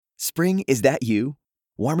Spring, is that you?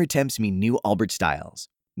 Warmer temps mean new Allbirds styles.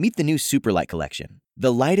 Meet the new Superlight collection,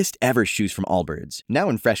 the lightest ever shoes from Allbirds, now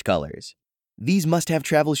in fresh colors. These must-have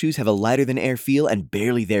travel shoes have a lighter-than-air feel and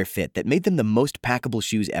barely there fit that made them the most packable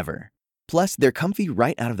shoes ever. Plus, they're comfy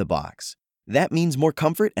right out of the box. That means more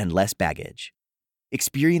comfort and less baggage.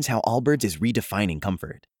 Experience how Allbirds is redefining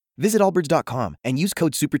comfort. Visit allbirds.com and use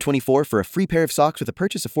code SUPER24 for a free pair of socks with a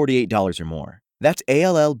purchase of $48 or more. That's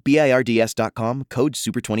ALLBIRDS.com, code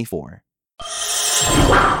SUPER24.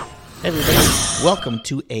 Hey everybody, welcome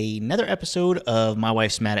to another episode of My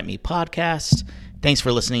Wife's Mad at Me podcast. Thanks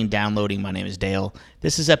for listening, downloading. My name is Dale.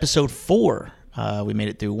 This is episode 4. We made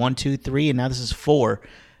it through 1, 2, 3, and now this is 4.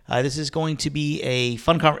 This is going to be a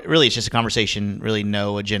fun really it's just a conversation, really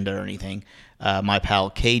no agenda or anything. My pal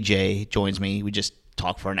KJ joins me. We just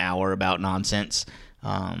talk for an hour about nonsense,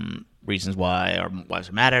 reasons why our wives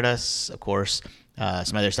are mad at us, of course,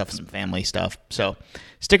 some other stuff, some family stuff. So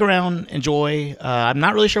stick around, enjoy. I'm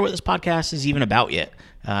not really sure what this podcast is even about yet.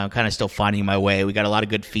 I'm kind of still finding my way. We got a lot of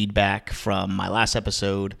good feedback from my last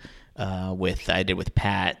episode I did with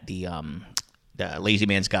Pat, the Lazy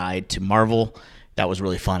Man's Guide to Marvel. That was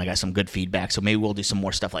really fun. I got some good feedback, so maybe we'll do some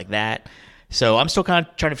more stuff like that. So I'm still kind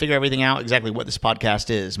of trying to figure everything out, exactly what this podcast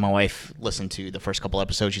is. My wife listened to the first couple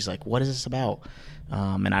episodes. She's like, what is this about?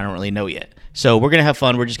 And I don't really know yet. So we're going to have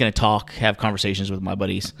fun. We're just going to talk, have conversations with my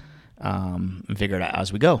buddies, and figure it out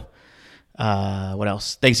as we go. What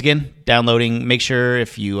else? Thanks again, downloading. Make sure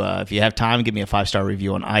if you have time, give me a 5-star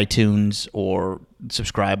review on iTunes or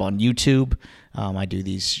subscribe on YouTube. I do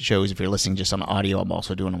these shows. If you're listening just on audio, I'm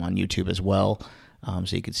also doing them on YouTube as well,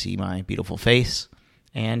 so you can see my beautiful face.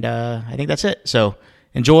 And I think that's it. So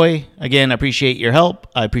enjoy. Again, I appreciate your help.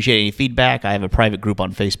 I appreciate any feedback. I have a private group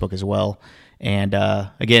on Facebook as well. And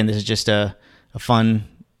again, this is just a fun,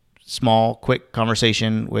 small, quick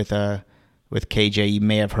conversation with KJ. You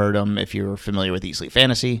may have heard him if you're familiar with Eat Sleep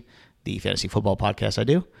Fantasy, the fantasy football podcast I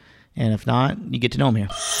do. And if not, you get to know him here.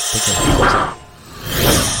 Take care.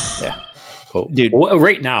 Yeah. Cool. Dude,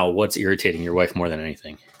 right now, what's irritating your wife more than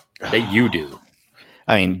anything that you do?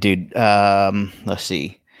 I mean, dude, let's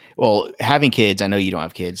see. Well, having kids, I know you don't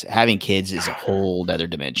have kids. Having kids is a whole other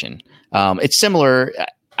dimension. It's similar.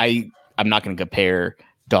 I'm not going to compare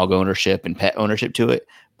dog ownership and pet ownership to it,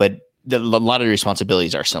 but a lot of the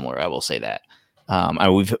responsibilities are similar. I will say that.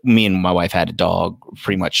 Me and my wife had a dog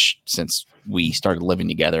pretty much since we started living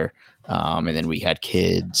together. And then we had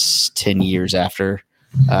kids 10 years after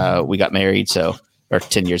we got married. Or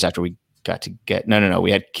 10 years after we got to get, no.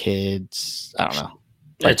 We had kids. I don't know.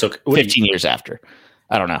 Like it's okay. 15 years after.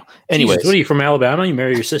 I don't know. Anyways, what are you from Alabama? You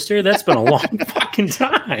marry your sister? That's been a long fucking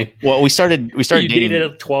time. Well, we started you dating dated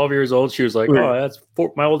at 12 years old. She was like, my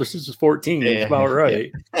older sister's 14. That's about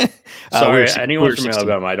right. Yeah. Sorry, anyone from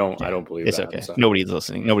Alabama, I don't believe it's that. It's okay. Nobody's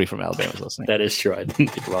listening. Nobody from Alabama is listening. That is true. I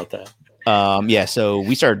didn't think about that. So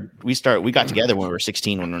we got together when we were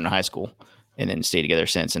 16 when we were in high school, and then stayed together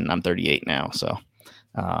since, and I'm 38 now. So,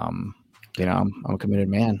 I'm a committed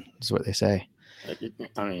man. Is what they say.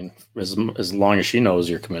 I mean, as long as she knows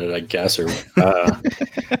you're committed, I guess, or I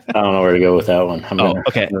don't know where to go with that one. I'm gonna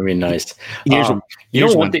be nice.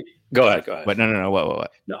 Here's one thing. Go ahead. But no. What?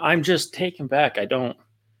 No, I'm just taken back. I don't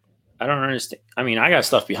understand. I mean, I got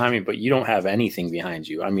stuff behind me, but you don't have anything behind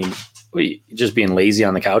you. I mean, just being lazy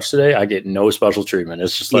on the couch today, I get no special treatment.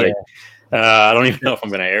 It's just like, I don't even know if I'm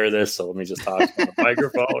going to air this, so let me just talk on the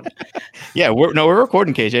microphone. Yeah, we're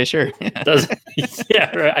recording, KJ. Sure.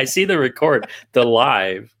 Yeah, right. I see the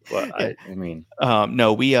live. But I mean,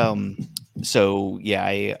 no, we So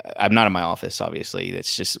yeah, I'm not in my office. Obviously,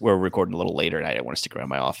 it's just we're recording a little later, and I didn't want to stick around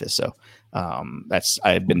my office. So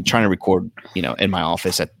I've been trying to record, in my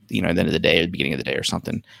office at the end of the day, or the beginning of the day, or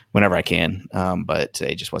something, whenever I can. But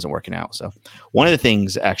today just wasn't working out. So one of the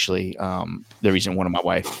things, actually, the reason my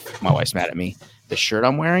wife's mad at me, the shirt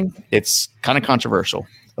I'm wearing, it's kind of controversial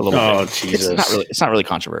a little bit. Oh Jesus! It's not really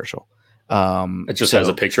controversial. It just has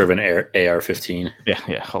a picture of an AR-15.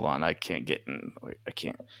 Yeah. Hold on, I can't.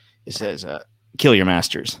 It says "Kill Your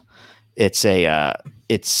Masters." It's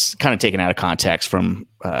it's kind of taken out of context from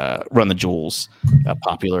Run the Jewels, a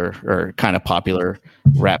popular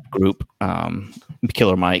rap group,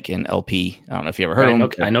 Killer Mike and LP. I don't know if you ever heard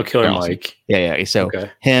of him. I know Killer Mike. Yeah. So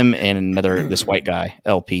him and this white guy,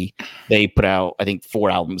 LP, they put out, I think, 4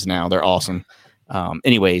 albums now. They're awesome.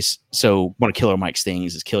 Anyways, so one of Killer Mike's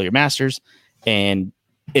things is "Kill Your Masters," and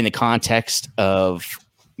in the context of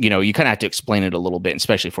you kind of have to explain it a little bit,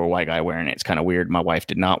 especially for a white guy wearing it. It's kind of weird. My wife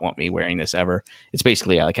did not want me wearing this ever. It's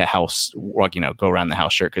basically like a house, go around the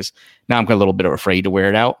house shirt, because now I'm a little bit afraid to wear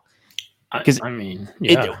it out. I mean,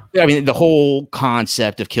 yeah. The whole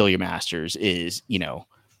concept of Kill Your Masters is,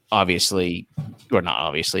 obviously, or not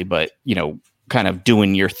obviously, but, you know, kind of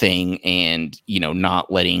doing your thing and, you know,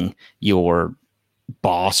 not letting your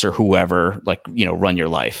boss or whoever, like, you know, run your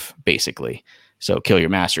life, basically. So kill your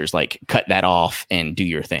masters, like cut that off and do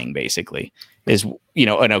your thing, basically. Is, you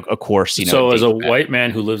know, and of course, you know. So as a white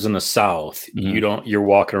man who lives in the South, you're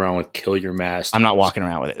walking around with kill your master. I'm not walking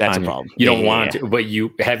around with it. That's a problem. You don't want to, but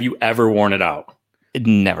have you ever worn it out?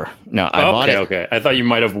 Never. No, I bought it. Okay. I thought you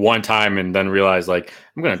might have one time and then realized, like,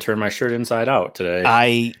 I'm going to turn my shirt inside out today.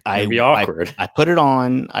 It'd be awkward. I put it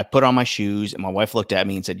on. I put on my shoes, and my wife looked at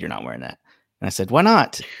me and said, "You're not wearing that." And I said, "Why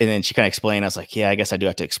not?" And then she kind of explained. I was like, "Yeah, I guess I do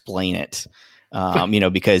have to explain it, you know,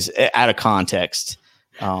 because out of context,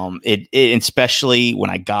 it especially when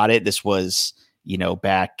I got it. This was, you know,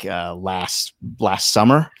 back last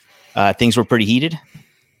summer. Things were pretty heated."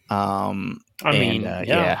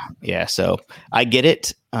 Yeah. So I get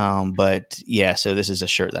it. But yeah, so this is a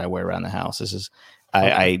shirt that I wear around the house. This is,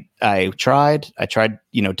 I tried,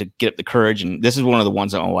 you know, to get up the courage. And this is one of the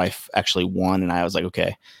ones that my wife actually won. And I was like,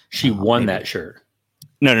 okay. She won that shirt.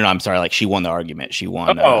 No. I'm sorry. Like she won the argument. She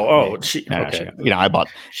won.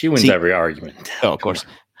 She wins every argument. Oh, of course.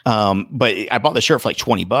 But I bought the shirt for like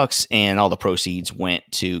 $20 and all the proceeds went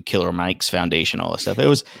to Killer Mike's Foundation, all this stuff. It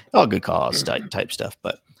was all good cause type stuff,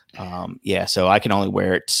 but yeah, so I can only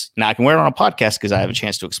wear it. Now I can wear it on a podcast because I have a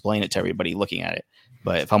chance to explain it to everybody looking at it.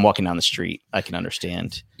 But if I'm walking down the street, I can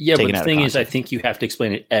understand. Yeah, but the thing is, I think you have to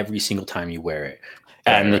explain it every single time you wear it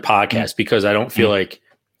in the podcast because I don't feel like,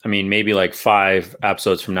 I mean, maybe like 5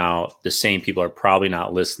 episodes from now, the same people are probably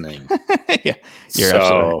not listening. Yeah, you're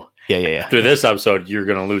absolutely. Yeah. After this episode, you're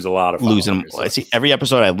going to lose a lot of lose them. I see every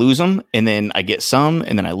episode I lose them, and then I get some,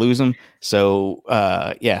 and then I lose them. So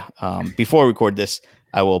before we record this,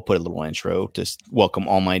 I will put a little intro to welcome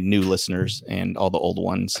all my new listeners, and all the old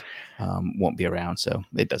ones won't be around, so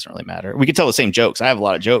it doesn't really matter. We can tell the same jokes. I have a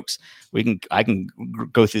lot of jokes. I can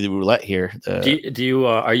go through the roulette here. Do you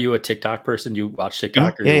are you a TikTok person? Do you watch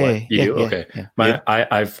TikTok? Yeah. Okay.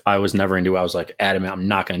 I was never into it. I was like adamant. I'm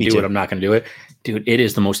not going to do it. I'm not going to do it, dude. It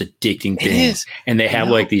is the most addicting thing. It is. And they have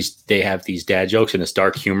these dad jokes and this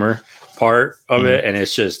dark humor part of it, and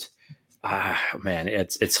it's just. Man,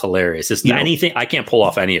 it's hilarious. It's anything. I can't pull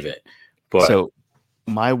off any of it. But so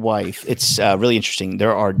my wife, it's really interesting.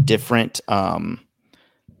 There are different, I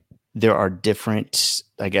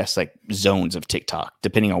guess, like zones of TikTok,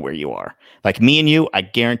 depending on where you are. Like me and you, I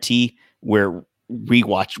guarantee we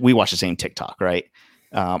watch the same TikTok, right?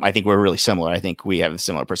 I think we're really similar. I think we have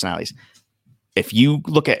similar personalities. If you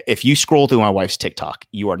scroll through my wife's TikTok,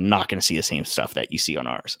 you are not going to see the same stuff that you see on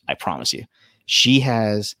ours. I promise you. She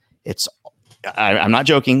has. I'm not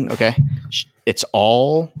joking. Okay. It's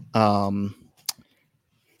all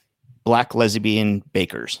black lesbian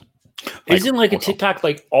bakers. Isn't like a TikTok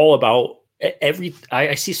like all about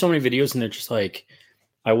I see so many videos and they're just like,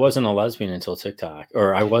 I wasn't a lesbian until TikTok,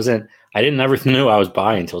 or I didn't ever knew I was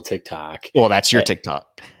bi until TikTok. Well, that's your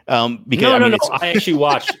TikTok. Because no. I actually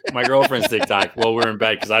watch my girlfriend's TikTok while we're in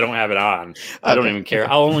bed because I don't have it on. I don't even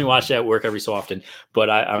care. I'll only watch that at work every so often. But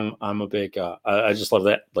I'm a big. I just love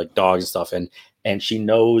that, like dogs and stuff. And she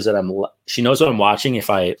knows that she knows what I'm watching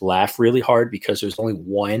if I laugh really hard, because there's only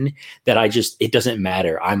one that it doesn't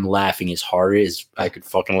matter. I'm laughing as hard as I could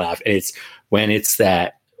fucking laugh. And it's when it's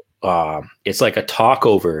that it's like a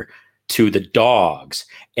talkover to the dogs,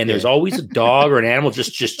 and there's always a dog or an animal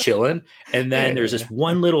just chilling, and then there's this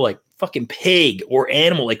one little like fucking pig or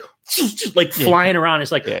animal like just like flying around.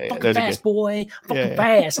 It's like fucking fast boy, fucking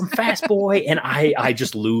fast. I'm fast boy, and I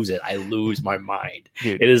just lose it. I lose my mind.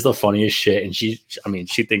 Dude. It is the funniest shit, and she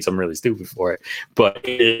thinks I'm really stupid for it, but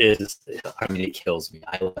it is. I mean, it kills me.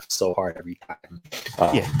 I laugh so hard every time.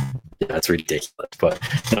 That's ridiculous. But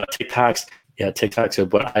TikTok's. Yeah, TikTok's good,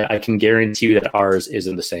 but I can guarantee you that ours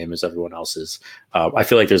isn't the same as everyone else's. I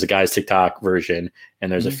feel like there's a guy's TikTok version,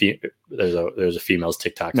 and there's there's a female's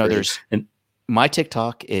TikTok version. My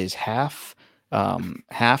TikTok is half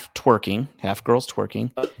twerking, half girls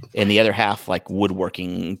twerking, and the other half like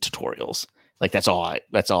woodworking tutorials. Like that's all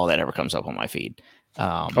that ever comes up on my feed.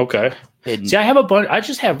 Okay. See, I have a bunch. I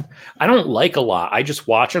don't like a lot. I just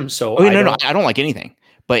watch them. So I don't like anything.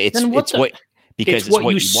 But it's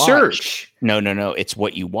what you search. No. It's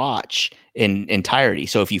what you watch in entirety.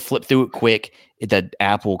 So if you flip through it quick, the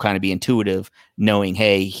app will kind of be intuitive, knowing,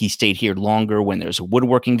 hey, he stayed here longer when there's a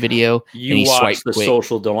woodworking video. You watch The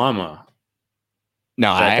Social Dilemma.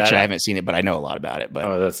 No, I haven't seen it, but I know a lot about it.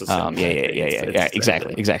 But that's the same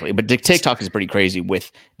exactly. But TikTok is pretty crazy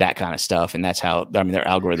with that kind of stuff, and that's how their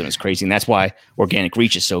algorithm is crazy, and that's why organic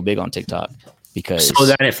reach is so big on TikTok. Because so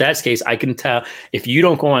then, if that's the case, I can tell if you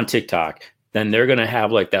don't go on TikTok. then they're gonna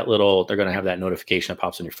have like that little. They're gonna have that notification that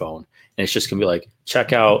pops on your phone, and it's just gonna be like,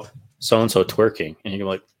 check out so and so twerking, and you're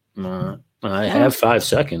like, I have 5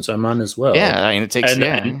 seconds. I'm on as well. Yeah, I mean, it takes.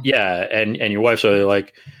 And your wife's really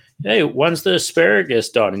like, hey, when's the asparagus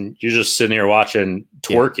done? And you're just sitting there watching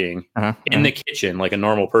twerking in the kitchen like a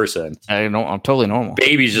normal person. I know, I'm totally normal.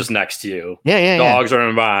 Baby's just next to you. Yeah. Dogs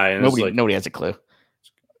running by. And nobody has a clue.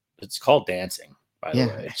 It's called dancing, by the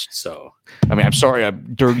way. So, I mean, I'm sorry.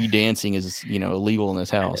 Dirty dancing is, illegal in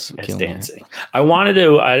this house. It's dancing. I wanted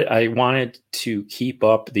to keep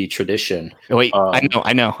up the tradition. Oh, wait,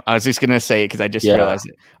 I know. I was just gonna say it because I just realized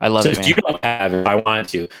it. I love it, man. If you don't have it, I wanted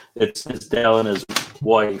to. It's Dale and his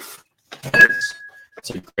wife.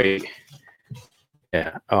 It's a great.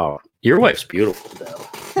 Yeah. Oh, your wife's beautiful,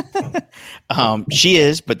 Dale. She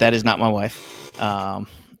is, but that is not my wife.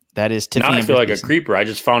 That is Tiffany. Now I feel like a creeper. I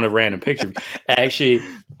just found a random picture. Actually,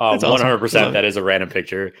 100% that is a random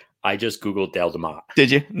picture. I just Googled Dale DeMott.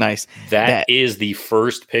 Did you? Nice. That is the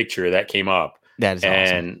first picture that came up. That is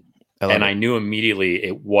awesome. And I knew immediately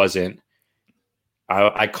it wasn't.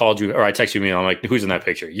 I called you or I texted you and I'm like, who's in that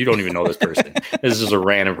picture? You don't even know this person. This is a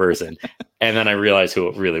random person. And then I realized who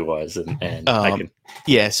it really was. And I can.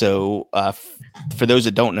 Yeah. So for those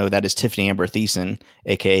that don't know, that is Tiffany Amber Thiessen,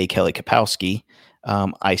 aka Kelly Kapowski.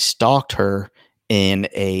 I stalked her in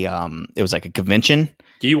it was like a convention.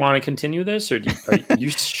 Do you want to continue this, or are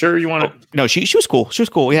you sure you want to? No, she was cool. She was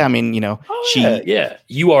cool. Yeah, I mean, yeah.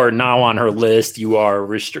 You are now on her list. You are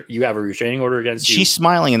you have a restraining order against you. She's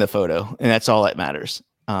smiling in the photo, and that's all that matters.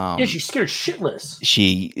 Yeah, she's scared shitless.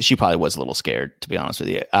 She probably was a little scared, to be honest with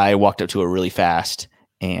you. I walked up to her really fast,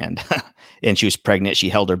 and she was pregnant. She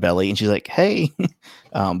held her belly, and she's like, "Hey,"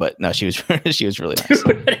 but no, she was really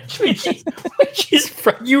nice.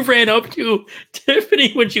 You ran up to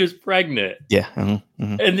Tiffany when she was pregnant. Yeah,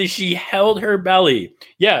 and then she held her belly.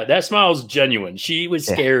 Yeah, that smile's genuine. She was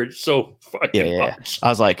scared so fucking much. I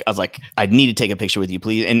was like, I need to take a picture with you,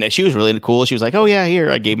 please. And she was really cool. She was like, "Oh yeah, here."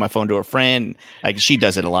 I gave my phone to a friend. Like she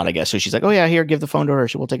does it a lot, I guess. So she's like, "Oh yeah, here, give the phone to her.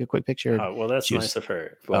 She will take a quick picture." Oh, well, that's nice of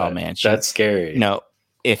her. Oh man, that's scary.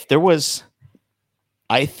 If there was,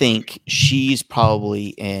 I think she's probably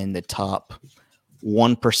in the top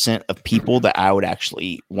 1% of people that I would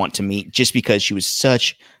actually want to meet, just because she was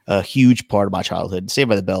such a huge part of my childhood. Saved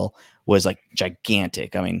by the Bell was like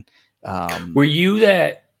gigantic. I mean, were you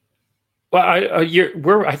that? Well,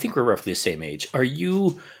 I think we're roughly the same age. Are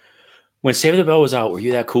you? When Saved by the Bell was out, were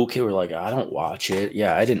you that cool kid? We're like, I don't watch it.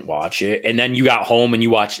 Yeah, I didn't watch it. And then you got home and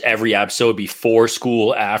you watched every episode before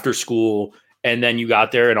school, after school. And then you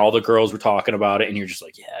got there and all the girls were talking about it. And you're just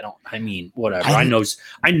like, whatever. I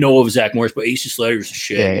know of Zach Morris, but Ace Slater's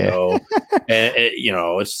shit,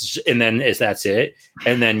 and then that's it.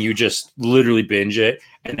 And then you just literally binge it.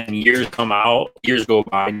 And then years go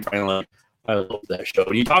by and finally like, I love that show.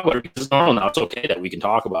 And you talk about it because it's normal now. It's okay that we can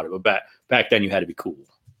talk about it. But back then you had to be cool.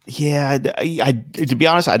 Yeah, I to be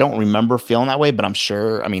honest, I don't remember feeling that way, but I'm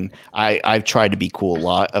sure. I mean, I've tried to be cool a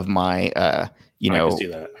lot of my, I can see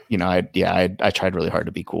that. I tried really hard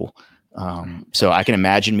to be cool. So I can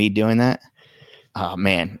imagine me doing that.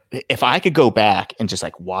 Man, if I could go back and just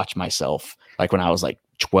like watch myself, like when I was like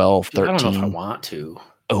 12, 13. I don't know if I want to.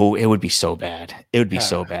 Oh, it would be so bad. It would be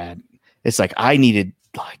so bad. It's like I needed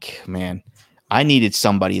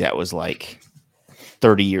somebody that was like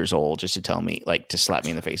 30 years old just to tell me, like, to slap me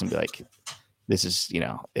in the face and be like, this is,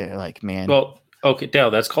 like, man. Well, okay, Dale,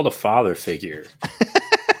 that's called a father figure.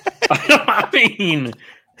 I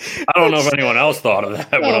don't know if anyone else thought of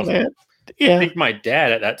that. I think my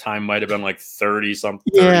dad at that time might have been like 30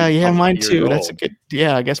 something. Yeah, mine too. That's a good.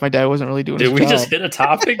 Yeah, I guess my dad wasn't really doing. Did we just hit a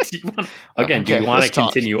topic? Do you want to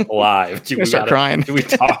continue live? Do we start crying? Do we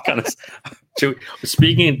talk on this?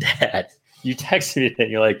 Speaking of dad, you texted me and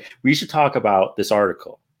you're like, we should talk about this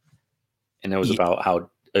article, and it was about how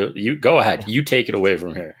you go ahead. You take it away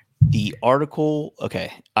from here. The article,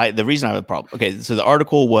 okay. The reason I have a problem. Okay, so the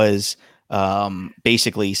article was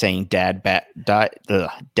basically saying dad bods,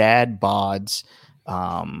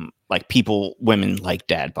 like women like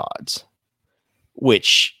dad bods,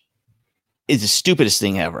 which is the stupidest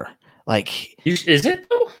thing ever. Like, is it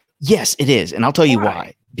though? Yes, it is, and I'll tell you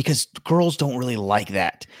why. Because girls don't really like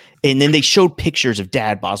that. And then they showed pictures of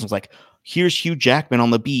dad bods and was like, here's Hugh Jackman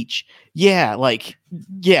on the beach. Yeah,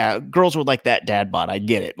 girls would like that dad bod. I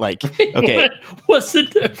get it. Like, okay. What's the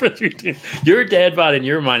difference between your dad bod in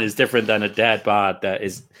your mind is different than a dad bod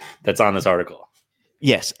that's on this article?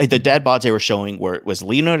 Yes. The dad bods they were showing was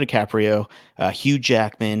Leonardo DiCaprio, Hugh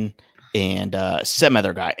Jackman, and some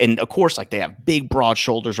other guy. And of course, like they have big, broad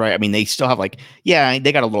shoulders, right? I mean, they still have like, yeah,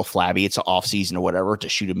 they got a little flabby. It's off season or whatever to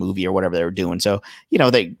shoot a movie or whatever they were doing. So, you know,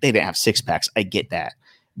 they didn't have six packs. I get that.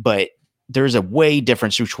 But there's a way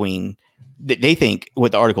difference between, they think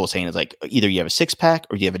what the article is saying is like either you have a six pack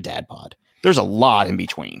or you have a dad bod. There's a lot in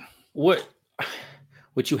between.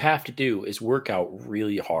 What you have to do is work out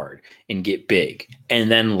really hard and get big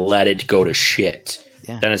and then let it go to shit.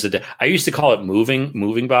 Yeah. Then I used to call it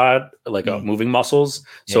moving bod, like moving muscles.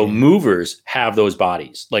 So movers have those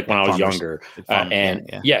bodies, like when I was younger,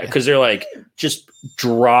 because they're like just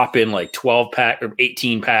dropping like 12 pack or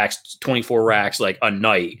 18 packs, 24 racks like a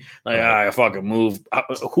night. Like I fucking move.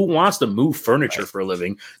 Who wants to move furniture for a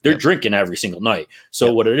living? They're drinking every single night.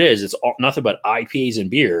 So what it is, it's nothing but IPAs and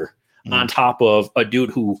beer. On top of a dude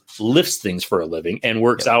who lifts things for a living and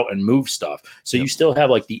works out and moves stuff. So you still have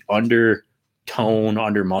like the under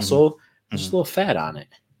muscle, just a little fat on it.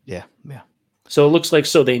 Yeah. So it looks like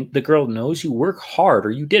the girl knows you work hard, or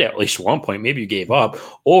you did at least one point. Maybe you gave up,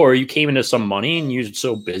 or you came into some money and you're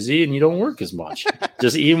so busy and you don't work as much.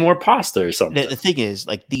 Just eat more pasta or something. The thing is,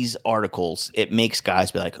 like these articles, it makes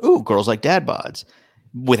guys be like, "Oh, girls like dad bods,"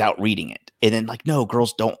 without reading it. And then like, no,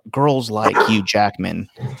 girls don't. Girls like Hugh Jackman.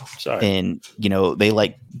 Sorry. And, you know, they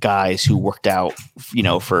like guys who worked out, you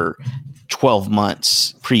know, for 12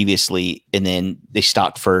 months previously, and then they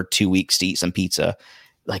stopped for 2 weeks to eat some pizza.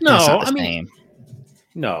 Like, that's not the same.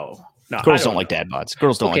 No. Girls don't like dad bods.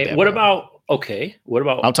 Girls don't like dad bods. What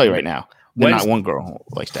about? I'll tell you right now. Not one girl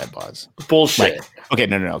likes dad bods. Bullshit. Like, okay,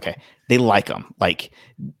 no. Okay. They like them. Like,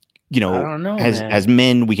 you know, I don't know, as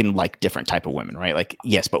men, we can like different type of women, right? Like,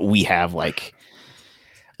 yes, but we have like.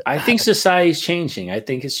 I think society's changing. I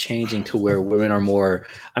think it's changing to where women are more.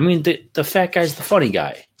 I mean, the fat guy's the funny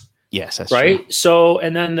guy. Yes, that's right. True. So,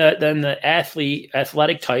 and then the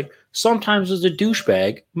athletic type sometimes is a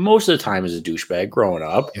douchebag. Most of the time is a douchebag growing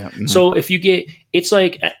up. Yeah. Mm-hmm. So if you get, it's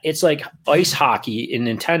like ice hockey in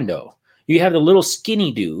Nintendo. You have the little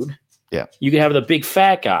skinny dude. Yeah. You can have the big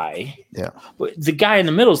fat guy. Yeah. But the guy in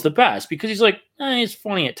the middle is the best because he's like, he's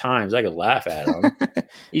funny at times. I could laugh at him.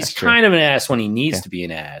 He's kind of an ass when he needs to be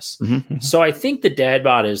an ass. Mm-hmm. So I think the dad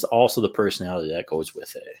bod is also the personality that goes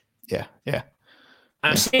with it. Yeah. Yeah.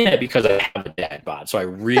 I'm saying that because I have a dad bod, so I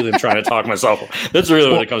really am trying to talk myself up. That's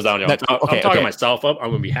really what it comes down to. I'm talking myself up. I'm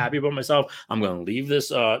going to be happy about myself. I'm going to leave this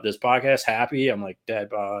this podcast happy. I'm like, dad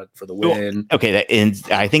bod for the win. Okay, and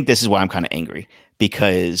I think this is why I'm kind of angry,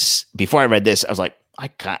 because before I read this, I was like,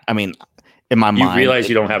 in my mind, you realize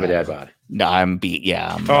you don't have a dad bod. No, I'm beat.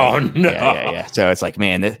 Yeah. Oh no. Yeah. So it's like,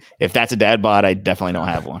 man, if that's a dad bod, I definitely don't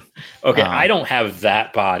have one. Okay, I don't have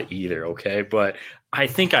that bod either. Okay, but I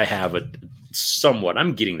think I have a. Somewhat,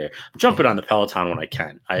 I'm getting there. I'm jumping on the Peloton when I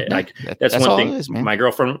can. That's one thing. My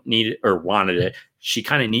girlfriend needed or wanted it. She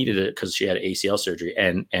kind of needed it because she had ACL surgery,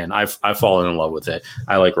 and I've fallen in love with it.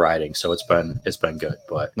 I like riding, so it's been good.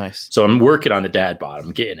 But nice. So I'm working on the dad bod.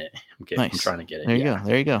 I'm getting it. Nice. I'm trying to get it.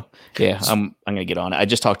 There you go. Yeah, I'm gonna get on it. I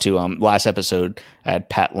just talked to last episode. I had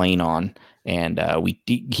Pat Lane on, and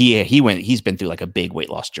he's been through like a big weight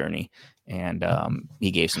loss journey, and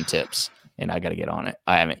he gave some tips, and I got to get on it.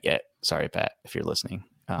 I haven't yet. Sorry, Pat, if you're listening,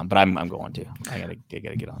 but I'm going to. I gotta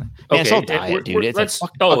get on it. Man, it's all diet, dude. It's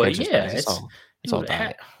all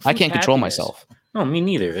diet. I can't control myself. No, me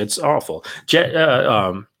neither. It's awful.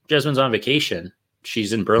 Jasmine's on vacation.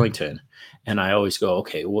 She's in Burlington, and I always go,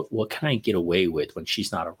 okay, what can I get away with when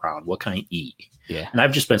she's not around? What can I eat? Yeah. And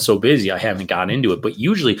I've just been so busy, I haven't gotten into it. But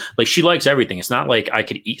usually, like, she likes everything. It's not like I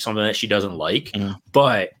could eat something that she doesn't like,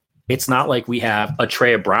 but it's not like we have a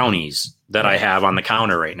tray of brownies that I have on the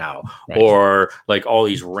counter right now, or like all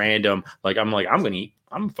these random, like I'm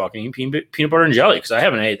fucking eating peanut butter and jelly because I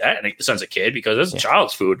haven't ate that since a kid because it's a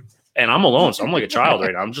child's food, and I'm alone, so I'm like a child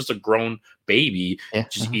right now. I'm just a grown baby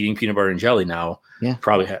just eating peanut butter and jelly now. Yeah,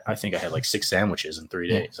 I think I had like 6 sandwiches in 3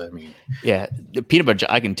 days. I mean, the peanut butter.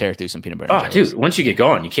 I can tear through some peanut butter. Oh, dude! Once you get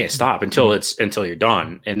going, you can't stop until you're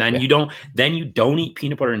done, and then you don't eat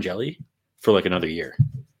peanut butter and jelly for like another year.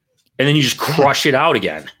 And then you just crush it out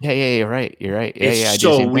again. Yeah, you're right. It's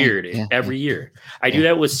so weird every year. I do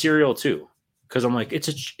that with cereal too, because I'm like, it's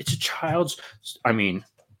a child's. I mean,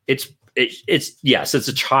 it's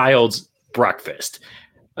a child's breakfast,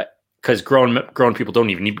 because grown people don't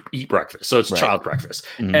even eat breakfast, so it's a child breakfast.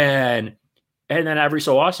 Mm-hmm. And then every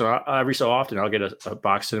so often I'll get a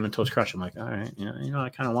box of Cinnamon Toast Crunch. I'm like, all right, I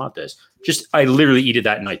kind of want this. I literally eat it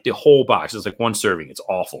that night. The whole box. It's like one serving. It's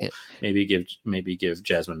awful. Yeah. Maybe give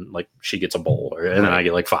Jasmine, like, she gets a bowl, and then I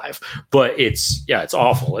get like 5. But it's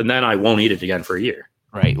awful. And then I won't eat it again for a year.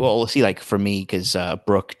 Right. Well, see, like for me, because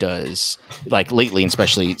Brooke does like lately,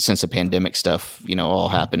 especially since the pandemic stuff, all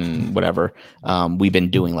happened, whatever. We've been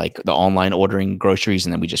doing like the online ordering groceries,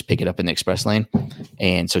 and then we just pick it up in the express lane.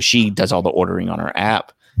 And so she does all the ordering on her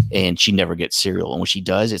app, and she never gets cereal. And when she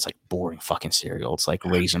does, it's like boring fucking cereal. It's like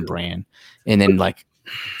Raisin Bran, and then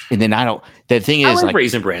I don't. The thing is, like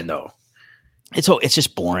Raisin Bran though. It's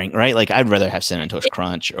just boring, right? Like I'd rather have Cinnamon Toast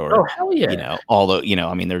Crunch or hell yeah.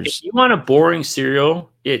 I mean, there's if you want a boring cereal,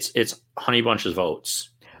 it's Honey Bunches of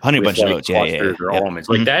Oats. Honey Bunches of Oats, yeah. Or almonds.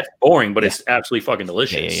 Like that's boring, but it's absolutely fucking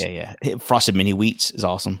delicious. Yeah. Frosted Mini Wheats is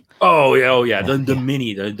awesome. Oh yeah. The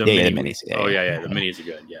mini, the mini minis. The minis are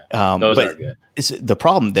good. Yeah, those are good. It's the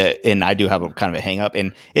problem and I do have a kind of a hang up,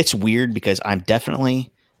 and it's weird because I'm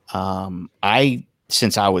definitely,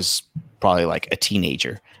 since I was probably like a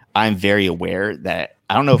teenager, I'm very aware that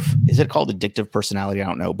I don't know is it called addictive personality? I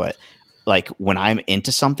don't know, but like when I'm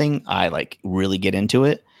into something, I like really get into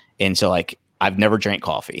it. And so like I've never drank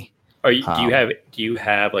coffee. Do you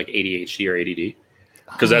have like ADHD or ADD?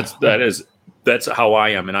 Because that's how I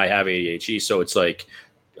am, and I have ADHD. So it's like,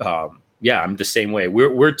 I'm the same way.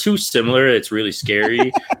 We're too similar. It's really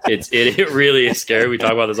scary. it really is scary. We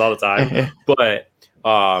talk about this all the time, but.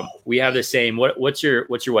 We have the same. What's your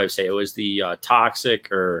wife say? It was the toxic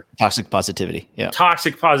positivity. Yeah,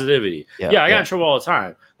 toxic positivity. Yeah, I got in trouble all the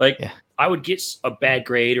time. Like I would get a bad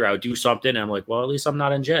grade or I would do something, and I'm like, well, at least I'm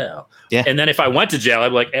not in jail. Yeah. And then if I went to jail, I'd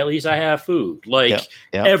be like, at least I have food. Like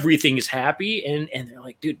everything is happy, and they're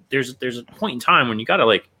like, dude, there's a point in time when you gotta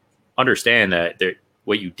like understand that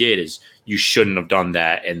what you did is you shouldn't have done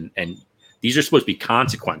that, and these are supposed to be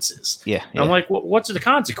consequences. Yeah. I'm like, well, what's the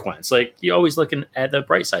consequence? Like, you're always looking at the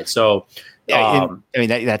bright side. So, I mean,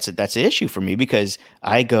 that's an issue for me because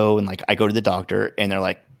I go to the doctor and they're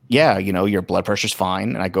like, yeah, your blood pressure's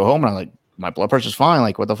fine. And I go home and I'm like, my blood pressure's fine.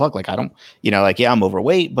 Like, what the fuck? Like, I don't, I'm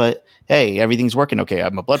overweight, but hey, everything's working okay.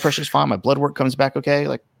 My blood pressure's fine. My blood work comes back okay.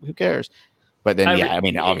 Like, who cares? But then,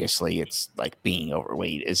 obviously, it's like being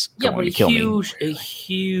overweight is going to kill me. A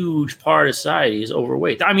huge part of society is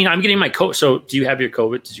overweight. I mean, I'm getting my COVID. So, do you have your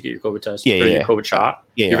COVID? Did you get your COVID test? Yeah. Your COVID shot?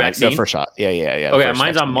 Yeah. Your vaccine? The first shot. Yeah. Okay,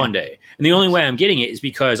 mine's on Monday. And the only way I'm getting it is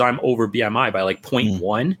because I'm over BMI by like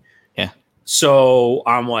 0.1. Yeah. So,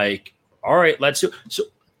 I'm like, all right, let's do. So,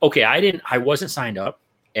 okay, I wasn't signed up.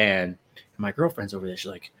 And my girlfriend's over there.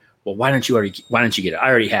 She's like, well, why don't you get it? I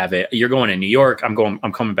already have it. You're going to New York. I'm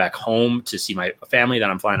coming back home to see my family.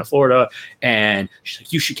 Then I'm flying to Florida. And she's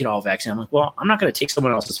like, you should get all vaccine. I'm like, well, I'm not going to take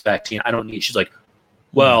someone else's vaccine. I don't need. She's like,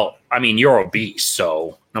 well, I mean, you're obese.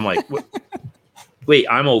 So I'm like, wait,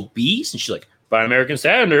 I'm obese? And she's like, by American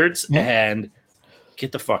standards, and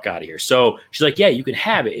get the fuck out of here. So she's like, yeah, you can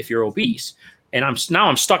have it if you're obese. And I'm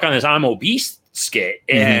stuck on this I'm obese skit.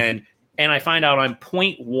 And I find out I'm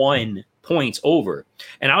 0.1 points over,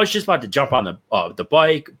 and I was just about to jump on the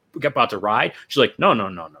bike, about to ride. She's like, no.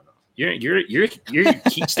 You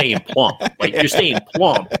keep staying plump. Like you're staying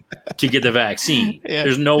plump to get the vaccine. Yeah.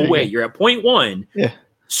 There's no way you're at 0.1. Yeah.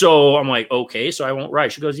 So I'm like, okay, so I won't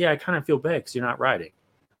ride. She goes, yeah, I kind of feel bad because you're not riding,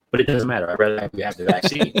 but it doesn't matter. I'd rather have you have the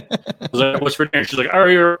vaccine. I was like, what's for dinner? She's like, I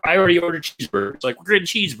already ordered cheeseburgers. It's like, we're getting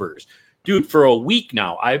cheeseburgers. Dude, for a week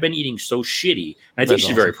now, I've been eating so shitty. And I think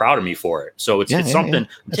she's very proud of me for it. So it's something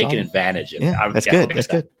I'm taking advantage of. Yeah, that's good. That's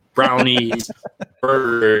good. Brownies,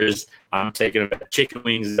 burgers. I'm taking chicken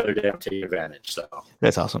wings the other day. I'm taking advantage. So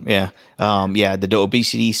that's awesome. Yeah. The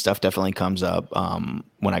obesity stuff definitely comes up.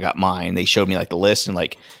 When I got mine, they showed me like the list and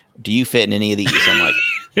like, do you fit in any of these? I'm like,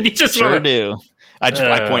 and you just sure do. I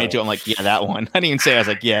pointed to it. I'm like, yeah, that one. I didn't even say. I was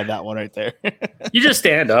like, yeah, that one right there. You just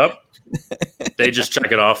stand up. They just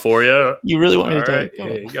check it off for you. You really want me to take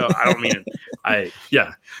it? I don't mean it.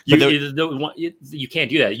 You can't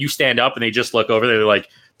do that. You stand up and they just look over there. They're like,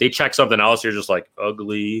 they check something else. You're just like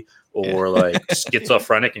ugly or like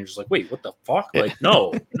schizophrenic. And you're just like, wait, what the fuck? Like,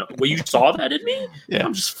 no. Well, you saw that in me? Yeah.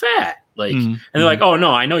 I'm just fat. Like, and they're like, oh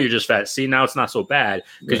no, I know you're just fat. See, now it's not so bad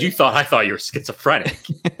because I thought you were schizophrenic.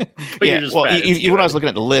 But you're just fat. When I was looking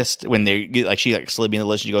at the list, when they she like slid me in the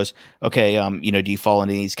list, she goes, okay, do you fall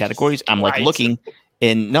into these categories? I'm like looking,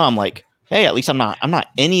 and no, I'm like, hey, at least I'm not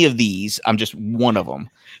any of these. I'm just one of them.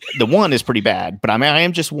 The one is pretty bad, but I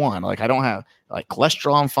am just one. Like I don't have like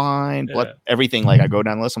cholesterol. I'm fine. Blood, everything. Like I go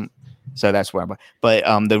down the list. So that's where I'm. But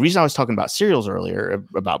the reason I was talking about cereals earlier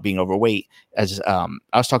about being overweight, as I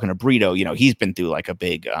was talking to Brito, he's been through like a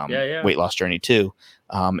big weight loss journey too.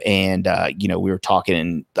 And we were talking,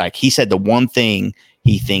 and like he said, the one thing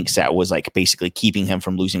he thinks that was like basically keeping him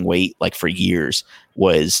from losing weight like for years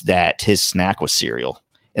was that his snack was cereal.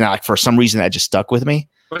 And like for some reason that just stuck with me.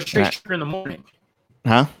 What's your sugar in the morning?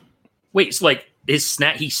 Huh? Wait, so like he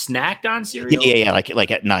snacked on cereal. Yeah.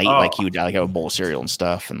 Like at night, like he would like have a bowl of cereal and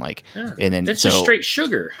stuff, and like, and then it's just straight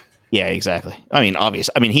sugar. Yeah, exactly. I mean,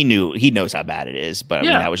 obviously, he knows how bad it is, but I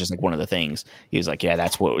mean, that was just like one of the things. He was like, yeah,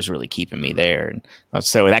 that's what was really keeping me there, and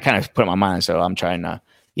so that kind of put in my mind. So I'm trying to,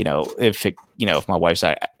 if my wife's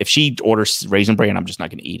if she orders Raisin Bran, I'm just not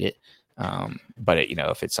going to eat it. But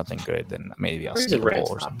if it's something good, then maybe I'll stick a bowl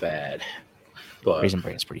or something. Not bad, but Raisin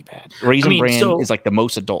Bran is pretty bad. Raisin Bran is like the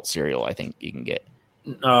most adult cereal I think you can get.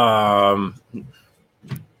 I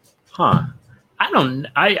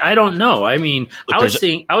don't know. I mean, I would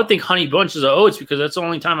think Honey Bunches of Oats because that's the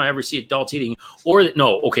only time I ever see adults eating.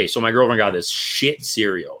 So my girlfriend got this shit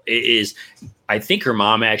cereal. It is, I think her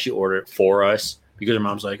mom actually ordered it for us because her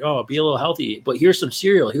mom's like, oh, be a little healthy, but here's some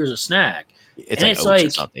cereal, here's a snack. It's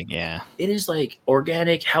like something, yeah. It is like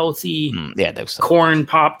organic, healthy, those corn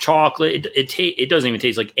pop chocolate. It doesn't even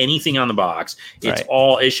taste like anything on the box. It's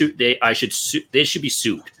all they should be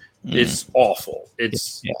sued. It's awful.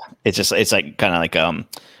 It's it's like kind of like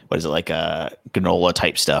what is it, like granola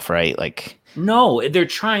type stuff, right? Like no, they're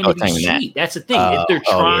trying to be sweet. That's the thing. If they're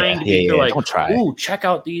trying to be like, ooh, check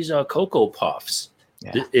out these Cocoa Puffs.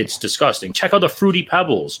 Yeah. It's disgusting. Check out the Fruity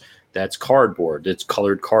Pebbles. That's cardboard. That's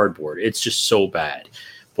colored cardboard. It's just so bad.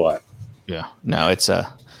 But no,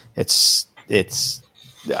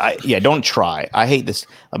 don't try. I hate this.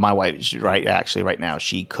 My wife, right now,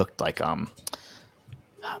 she cooked like I'm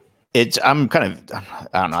kind of,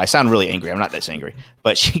 I don't know. I sound really angry. I'm not this angry,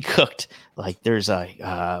 but she cooked like there's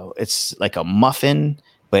it's like a muffin,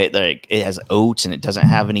 but like it has oats and it doesn't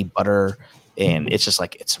have any butter. And it's just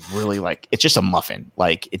like, it's really like, it's just a muffin.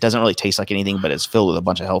 Like it doesn't really taste like anything, but it's filled with a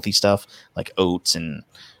bunch of healthy stuff like oats and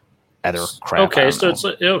other crap. Okay. So it's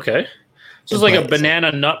like, okay. So it's like a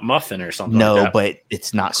banana nut muffin or something. No, like that. But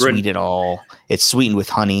it's not sweet at all. It's sweetened with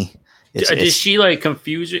honey. Did she like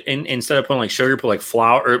confuse it and instead of putting like sugar, put like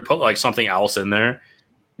flour or put like something else in there?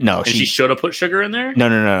 No, she should have put sugar in there.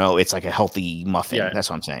 No. It's like a healthy muffin. Yeah. That's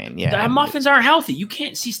what I'm saying. Yeah, muffins aren't healthy. You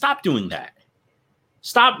can't stop doing that.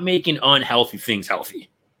 Stop making unhealthy things healthy.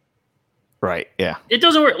 Right. Yeah. It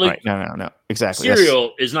doesn't work. Like no. Exactly.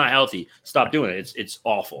 Cereal is not healthy. Stop doing it. It's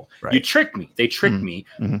awful. Right. You tricked me. They tricked me.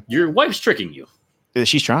 Mm-hmm. Your wife's tricking you.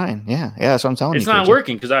 She's trying. Yeah. That's what I'm telling you. It's not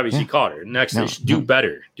working because obviously you caught her. Next time, do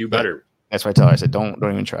better. Do better. That's what I tell her. I said, don't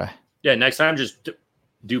even try. Yeah. Next time, just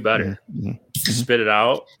do better. Mm-hmm. Spit it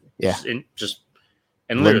out. Yeah.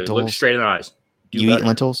 And literally look straight in the eyes. Eat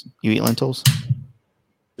lentils? You eat lentils?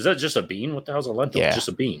 Is that just a bean? What the hell's a lentil? Yeah. It's just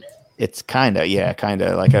a bean. It's kind of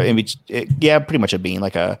like pretty much a bean,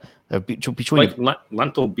 like a between like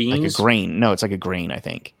lentil beans, like a grain. No, it's like a grain. I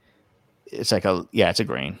think it's like it's a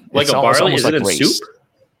grain. Like it's a barley. Is it in soup?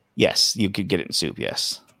 Yes, you could get it in soup.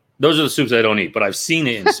 Yes, those are the soups I don't eat, but I've seen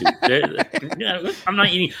it in soup. I'm not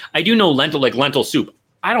eating. I do know lentil soup.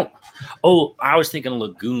 I don't. Oh, I was thinking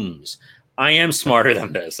legumes. I am smarter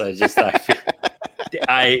than this. I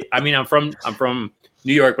mean, I'm from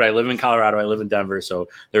New York, but I live in Colorado. I live in Denver, so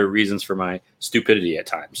there are reasons for my stupidity at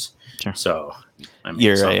times. Sure. So, I mean,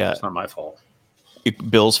 it's not my fault.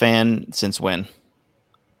 Bills fan since when?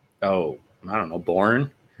 Oh, I don't know. Born?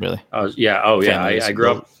 Really? I grew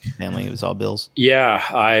up. Family, it was all Bills.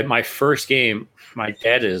 Yeah, my first game. My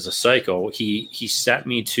dad is a psycho. He sent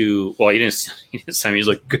me to. Well, he didn't send me. He's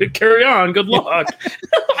like, "Good, carry on. Good luck."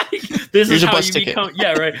 This is how you become.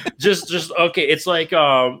 Yeah, right. Just okay. It's like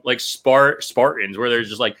Spartans, where they're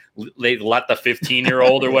just like they let the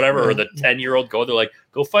 15-year-old or whatever, or the 10-year-old go. They're like,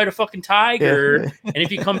 "Go fight a fucking tiger, and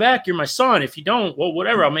if you come back, you're my son. If you don't, well,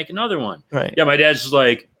 whatever. I'll make another one." Right. Yeah, my dad's just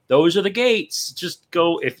like, those are the gates. Just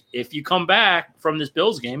go. If you come back from this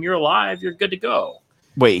Bills game, you're alive. You're good to go.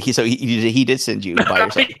 Wait, he did send you by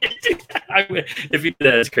yourself. If you did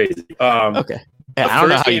that, it's crazy. Okay. Yeah, I don't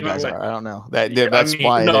know how you guys are. I don't know. That's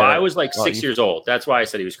why. No, I was like 6 years old. That's why I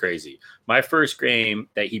said he was crazy. My first game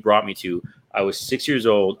that he brought me to, I was 6 years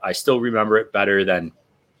old. I still remember it better than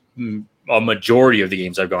a majority of the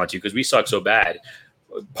games I've gone to because we suck so bad.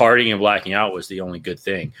 Partying and blacking out was the only good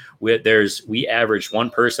thing. We averaged one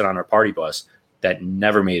person on our party bus that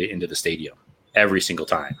never made it into the stadium every single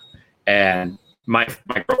time. And my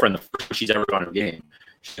girlfriend, the first time she's ever gone to a game,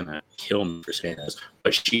 she's gonna kill me for saying this,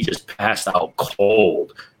 but she just passed out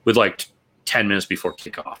cold with like 10 minutes before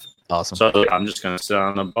kickoff. Awesome. So I'm just gonna sit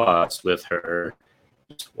on the bus with her,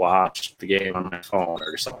 just watch the game on my phone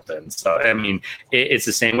or something. So I mean, it's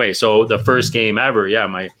the same way. So the first game ever,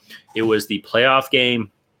 it was the playoff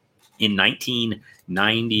game in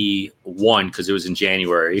 1991 because it was in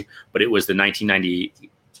January, but it was the 1990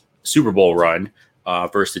 Super Bowl run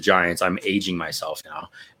versus the Giants. I'm aging myself now,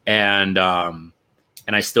 and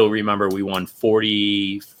And I still remember we won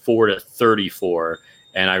 44-34.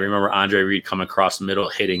 And I remember Andre Reed coming across the middle,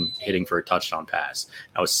 hitting for a touchdown pass.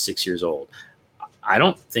 I was 6 years old. I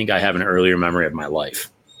don't think I have an earlier memory of my life.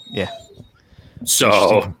 Yeah.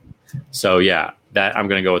 So yeah, that I'm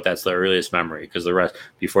going to go with that's the earliest memory, because the rest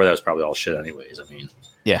before that was probably all shit anyways. I mean,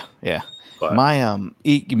 yeah. But my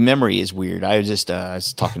memory is weird. I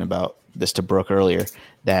was talking about this to Brooke earlier,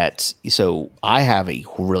 that so I have a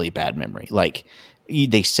really bad memory. Like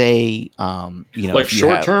they say, like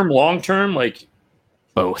short term, long term, like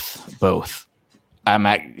both.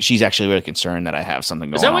 She's actually really concerned that I have something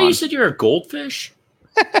going on. Is that why you said you're a goldfish?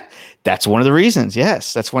 That's one of the reasons.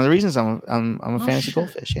 Yes, that's one of the reasons I'm a fantasy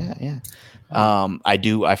goldfish. Yeah.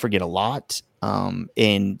 I forget a lot.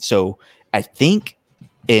 And so I think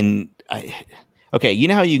okay, you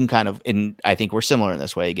know how you can kind of, and I think we're similar in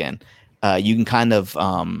this way again. You can kind of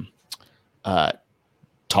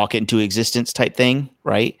talk it into existence type thing,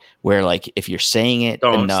 right? Where like if you're saying it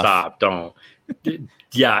enough, don't.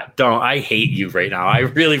 Yeah, don't. I hate you right now. I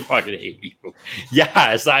really fucking hate you.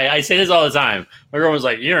 Yes, I say this all the time. My girlfriend's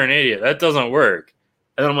like, "You're an idiot. That doesn't work."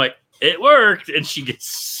 And I'm like, "It worked," and she gets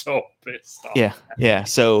so pissed off. Yeah.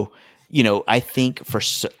 So I think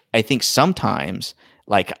sometimes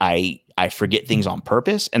like I forget things on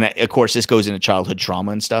purpose, and of course this goes into childhood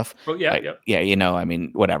trauma and stuff. Oh yeah, yeah. I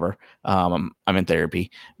mean, whatever. I'm in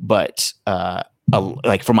therapy, but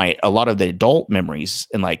like for a lot of the adult memories,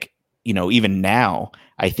 and like even now,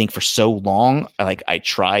 I think for so long, like I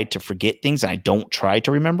tried to forget things and I don't try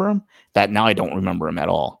to remember them, that now I don't remember them at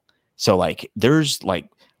all. So like there's like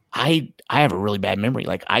I have a really bad memory.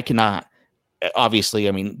 Like I cannot. Obviously,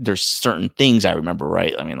 I mean, there's certain things I remember,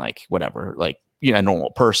 right? I mean, like whatever, like a normal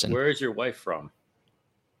person. Where is your wife from?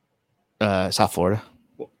 South Florida.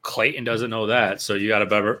 Well, Clayton doesn't know that, so you got a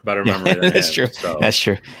better memory than that's him. True. So. That's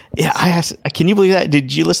true. Yeah, I asked. Can you believe that?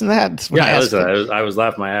 Did you listen to that? Yeah, I was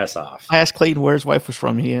laughing my ass off. I asked Clayton where his wife was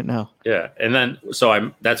from. He didn't know. Yeah, and then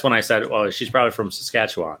that's when I said, "Well, she's probably from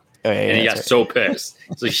Saskatchewan," and he got so pissed.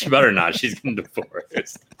 So she better not. She's getting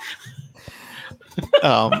divorced.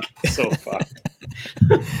 So fun.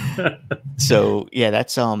 So yeah,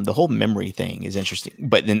 that's the whole memory thing is interesting.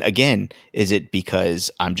 But then again, is it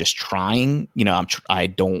because I'm just trying? I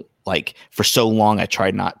don't like, for so long I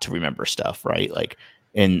tried not to remember stuff, right? Like,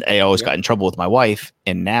 and I always got in trouble with my wife,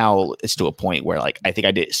 and now it's to a point where like I think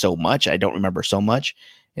I did so much I don't remember so much,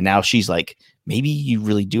 and now she's like, maybe you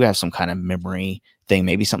really do have some kind of memory thing.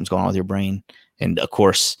 Maybe something's going on with your brain. And of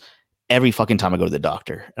course, every fucking time I go to the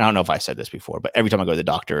doctor, and I don't know if I said this before, but every time I go to the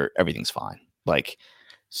doctor, everything's fine. Like,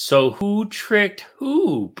 so who tricked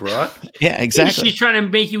who, bruh? Yeah, exactly. She's trying to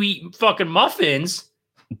make you eat fucking muffins.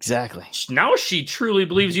 Exactly. Now she truly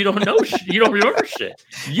believes you don't know you don't remember shit.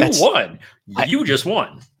 You won. You just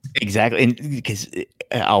won. Exactly. And because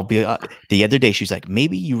I'll be the other day, she's like,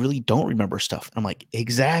 maybe you really don't remember stuff. I'm like,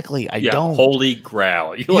 exactly. I don't. Holy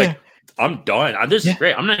grail. You're like, I'm done. This is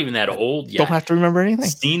great. I'm not even that old yet. Don't have to remember anything.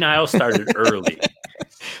 Senile started early.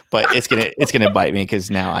 But it's gonna bite me, because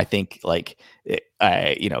now I think like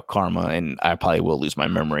karma, and I probably will lose my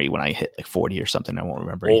memory when I hit like 40 or something. I won't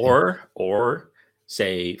remember anything. Or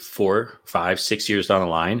say 4, 5, 6 years down the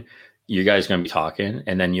line, you guys are gonna be talking,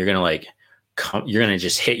 and then you're gonna you're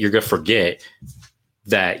gonna forget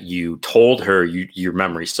that you told her your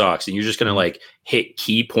memory sucks, and you're just gonna like hit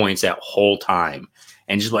key points that whole time,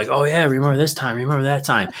 and just like, oh yeah, remember this time, remember that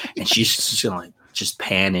time, and she's just gonna like just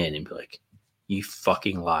pan in and be like, you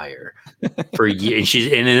fucking liar, for a year,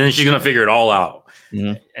 and then she's gonna figure it all out,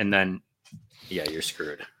 and then you're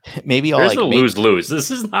screwed. Maybe there's no lose. This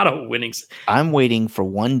is not a winning. I'm waiting for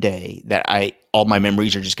one day that all my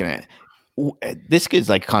memories are just gonna. This is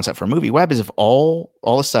like a concept for a movie. What happens if all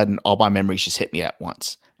of a sudden all my memories just hit me at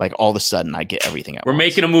once? Like all of a sudden I get everything at once. We're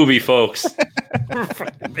making a movie, folks. We're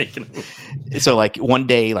making a movie. So like one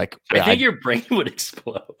day, like I think your brain would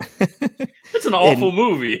explode. It's an awful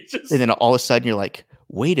movie. And then all of a sudden you're like,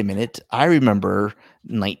 wait a minute, I remember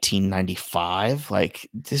 1995. Like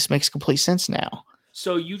this makes complete sense now.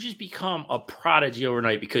 So you just become a prodigy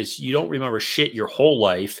overnight, because you don't remember shit your whole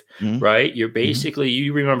life, right? You're basically,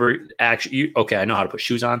 you remember actually, I know how to put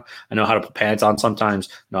shoes on. I know how to put pants on sometimes,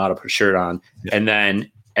 know how to put a shirt on. Yeah. And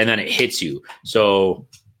then it hits you. So,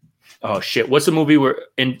 oh shit. What's the movie where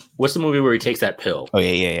he takes that pill? Oh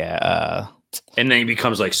yeah. And then he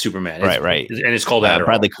becomes like Superman. Right. And it's called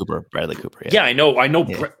Bradley Cooper. Yeah, I know.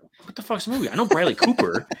 Yeah. What the fuck's the movie? I know Bradley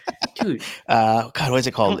Cooper, dude. God, what is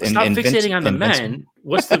it called? Stop fixating on the men.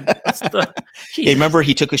 What's the? Yeah, remember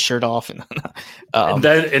he took his shirt off, and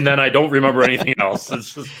and then I don't remember anything else.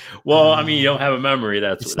 It's just, well, I mean, you don't have a memory.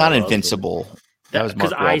 It's not Invincible. That was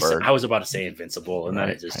Mark Wahlberg. I was about to say Invincible, and then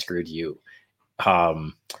it just screwed you.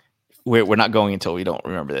 We're not going until we don't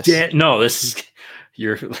remember this. No, this is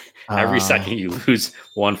every second you lose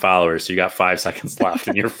one follower, so you got 5 seconds left,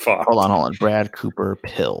 and you're fucked. Hold on. Brad Cooper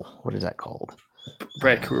Pill. What is that called?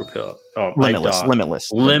 Brad Cooper Pill. Oh,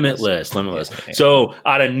 Limitless. Yeah. So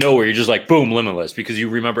out of nowhere, you're just like, boom, Limitless, because you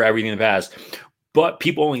remember everything in the past. But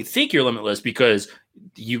people only think you're limitless because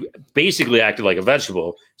you basically acted like a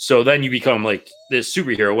vegetable. So then you become like this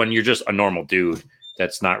superhero when you're just a normal dude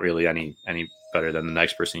that's not really any better than the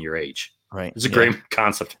next person your age. Right. It's a great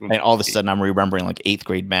concept. And all of a sudden I'm remembering like 8th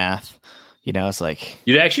grade math. It's like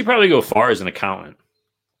you'd actually probably go far as an accountant.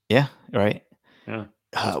 Yeah. Right. Yeah.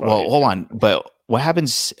 Well, hold on. But what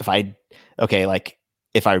happens if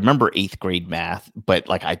if I remember 8th grade math, but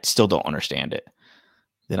like I still don't understand it,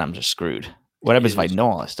 then I'm just screwed. What happens if I know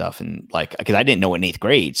all this stuff and like, because I didn't know in 8th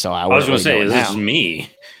grade, so I was going to say this is me.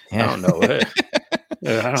 Yeah. I don't know it.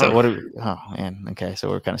 So what? Oh man. Okay, so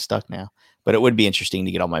we're kind of stuck now. But it would be interesting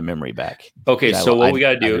to get all my memory back. Okay, so what we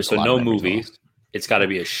got to do? So no movie. It's got to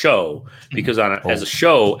be a show because as a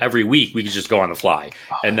show every week we could just go on the fly,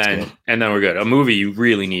 and then we're good. A movie you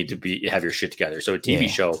really need to have your shit together. So a TV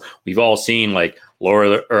show we've all seen like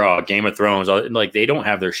Game of Thrones, like they don't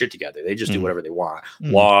have their shit together. They just do whatever they want.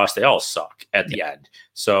 Lost, they all suck at the end.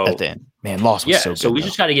 So at the end, man, Lost was so good. So we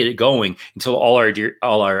just got to get it going until all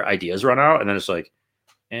our ideas run out, and then it's like,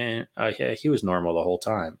 and he was normal the whole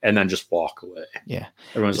time, and then just walk away. Yeah,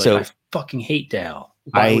 everyone's like, I fucking hate Dal.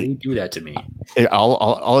 Why would you do that to me? All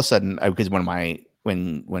of a sudden, because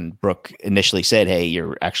when Brooke initially said, "Hey,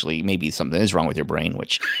 you're actually maybe something is wrong with your brain,"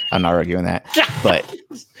 which I'm not arguing that, but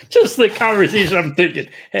just the conversation, I'm thinking,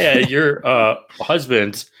 "Hey, your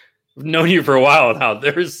husband, I've known you for a while now.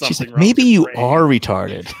 There's something wrong. Maybe you are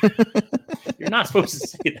retarded. You're not supposed to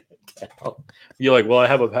say that." You're like, "Well, I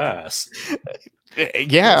have a pass."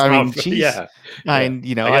 Yeah, I mean, yeah. I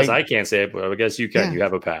guess I can't say it, but I guess you can. Yeah. You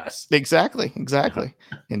have a pass. Exactly.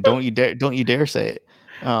 And don't you dare say it.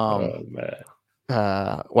 Oh man.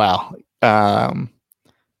 Wow.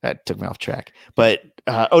 That took me off track. But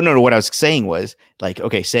no. What I was saying was like,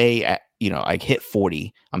 okay, say I hit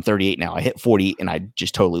 40. I'm 38 now. I hit 40, and I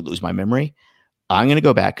just totally lose my memory. I'm gonna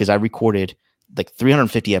go back because I recorded like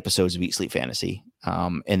 350 episodes of Eat Sleep Fantasy,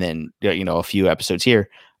 and then a few episodes here.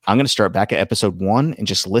 I'm going to start back at episode 1 and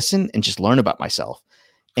just listen and just learn about myself.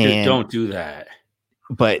 And don't do that.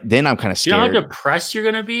 But then I'm kind of scared. You know how depressed you're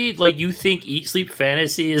going to be? Like you think Eat Sleep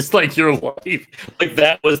Fantasy is like your life. Like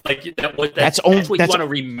that's what you want to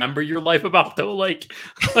remember your life about though. Like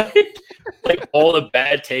all the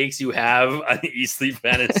bad takes you have on Eat Sleep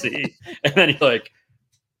Fantasy. And then you're like,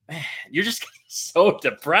 man, you're just so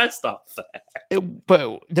depressed off that.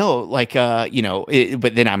 But no,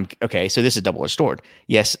 but then I'm okay. So this is double-edged sword.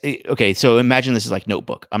 Yes. Okay. So imagine this is like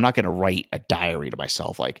Notebook. I'm not going to write a diary to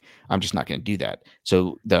myself. Like I'm just not going to do that.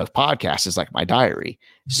 So the podcast is like my diary.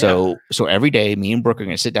 So every day, me and Brooke are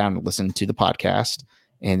going to sit down and listen to the podcast,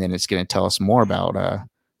 and then it's going to tell us more about,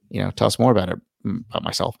 about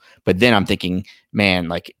myself. But then I'm thinking, man,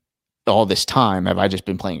 like all this time, have I just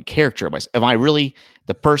been playing a character of myself? Am I really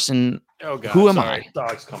the person? Oh God! Who am I?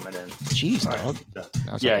 Dog's coming in. Jeez, dog.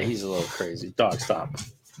 Yeah, okay. He's a little crazy. Dog, stop.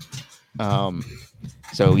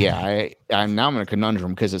 So yeah, I'm now in a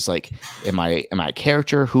conundrum because it's like, am I a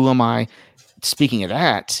character? Who am I? Speaking of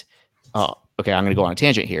that, okay, I'm going to go on a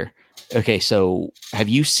tangent here. Okay, so have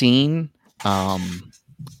you seen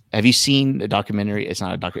the documentary? It's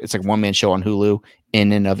not a documentary. It's like a one-man show on Hulu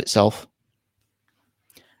in and of itself.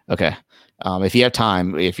 Okay. If you have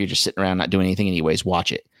time, if you're just sitting around not doing anything anyways,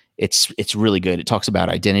 watch it. It's really good. It talks about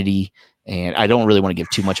identity, and I don't really want to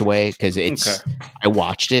give too much away because I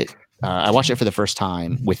watched it. I watched it for the first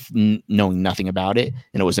time with knowing nothing about it,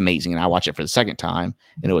 and it was amazing. And I watched it for the second time,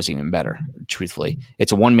 and it was even better, truthfully.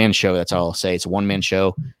 It's a one-man show. That's all I'll say. It's a one-man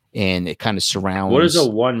show, and it kind of surrounds. What is a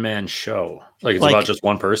one-man show? Like it's about just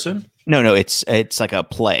one person? No. It's like a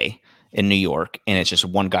play in New York, and it's just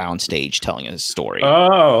one guy on stage telling his story.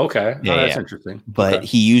 Oh, okay. That's interesting. But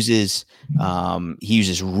he uses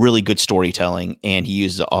really good storytelling, and he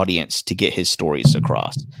uses the audience to get his stories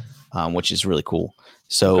across, which is really cool.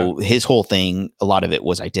 So his whole thing, a lot of it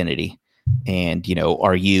was identity, and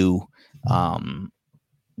are you? I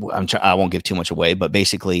won't give too much away, but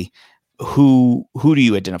basically, who do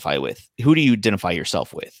you identify with? Who do you identify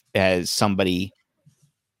yourself with as somebody?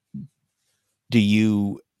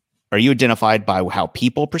 Are you identified by how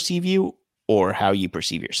people perceive you or how you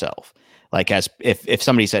perceive yourself? Like as if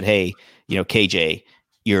somebody said, hey, KJ,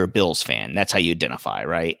 you're a Bills fan. That's how you identify,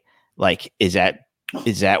 right? Like, is that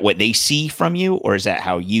what they see from you, or is that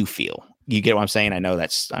how you feel? you get what I'm saying? I know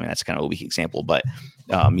that's kind of a weak example, but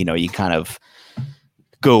you kind of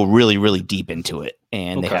go really, really deep into it,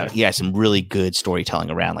 and he has some really good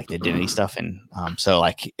storytelling around like the identity stuff, and so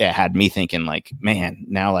like it had me thinking like, man,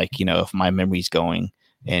 now like if my memory's going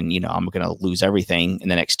and I'm gonna lose everything in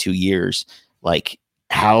the next 2 years, like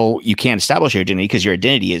how you can't establish your identity because your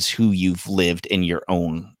identity is who you've lived in your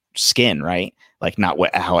own skin, right? Like not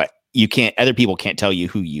you can't, other people can't tell you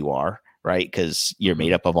who you are, right? Because you're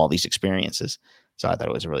made up of all these experiences. So I thought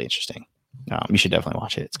it was really interesting. You should definitely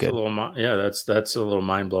watch it. It's good. That's a little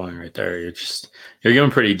mind blowing right there. You're getting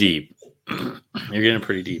pretty deep. You're getting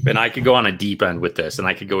pretty deep, and I could go on a deep end with this, and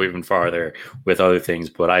I could go even farther with other things.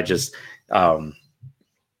 But I just, I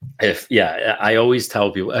always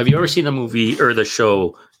tell people: have you ever seen the movie or the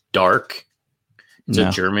show Dark? It's a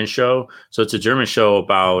German show. So it's a German show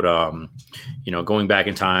about, going back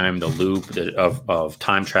in time, the loop of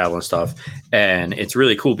time travel and stuff. And it's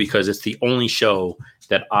really cool because it's the only show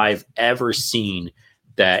that I've ever seen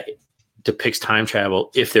that depicts time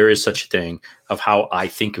travel, if there is such a thing, of how I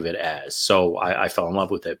think of it as. So I fell in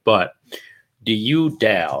love with it. But do you,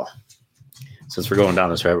 Dal, since we're going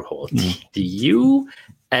down this rabbit hole, do you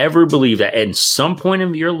ever believe that at some point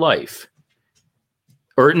of your life,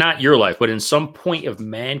 or not your life, but in some point of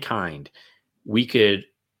mankind, we could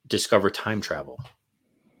discover time travel?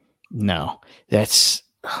 No, that's.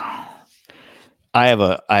 I have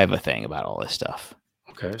a thing about all this stuff.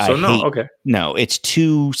 Okay, so no, it's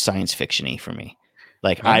too science fiction-y for me.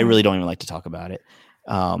 Like I really don't even like to talk about it.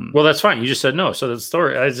 Well, that's fine. You just said no, so the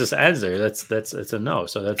story it just adds there. It's a no.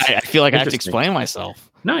 So that's. I feel like I have to explain myself.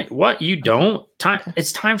 No, what you don't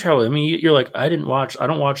it's time travel. I mean, you're like, I don't watch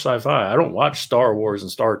sci-fi. I don't watch Star Wars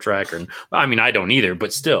and Star Trek, I mean, I don't either.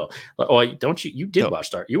 But still, don't you? You did watch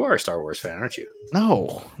Star. You are a Star Wars fan, aren't you?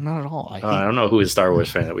 No, not at all. I don't know who is a Star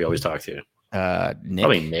Wars fan that we always talk to. Nick.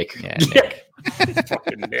 Probably Nick. Yeah, Nick.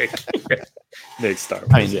 Fucking Nick. Nick Star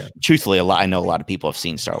Wars. I mean, truthfully, I know a lot of people have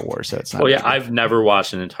seen Star Wars, so it's not. Oh yeah, I've never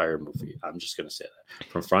watched an entire movie. I'm just gonna say that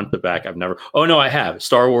from front to back. I've never. Oh no, I have.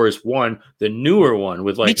 Star Wars 1, the newer one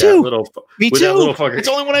with like that little. Me too. That little fucker. It's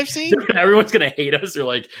the only one I've seen. Everyone's gonna hate us. They're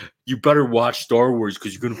like, you better watch Star Wars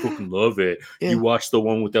because you're gonna fucking love it. Yeah. You watch the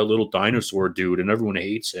one with that little dinosaur dude, and everyone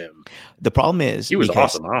hates him. The problem is he was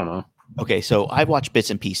awesome. I don't know. Okay, so I've watched bits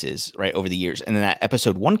and pieces right over the years, and then that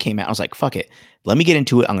episode 1 came out. I was like, "Fuck it, let me get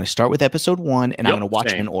into it." I'm going to start with episode 1, and I'm going to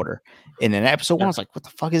watch it in order. And then episode 1, I was like, "What the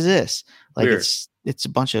fuck is this?" Like weird. It's a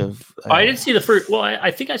bunch of. I didn't see the first. Well,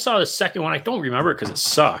 I think I saw the second one. I don't remember it because it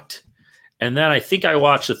sucked. And then I think I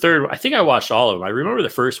watched the third. I think I watched all of them. I remember the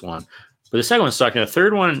first one, but the second one sucked. And the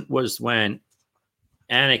third one was when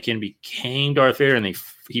Anakin became Darth Vader, and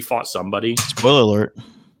he fought somebody. Spoiler alert.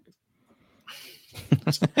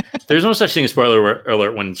 There's no such thing as spoiler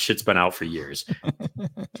alert when shit's been out for years.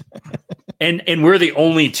 And we're the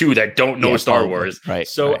only two that don't know Star Wars. Right.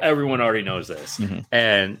 So everyone already knows this. Mm-hmm.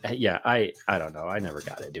 And I don't know. I never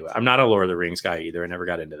got into it. I'm not a Lord of the Rings guy either. I never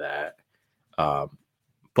got into that.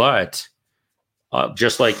 But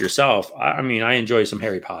just like yourself, I mean, I enjoy some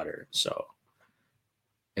Harry Potter. So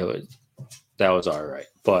that was all right.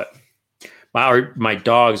 But my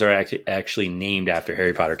dogs are actually named after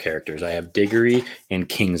Harry Potter characters. I have Diggory and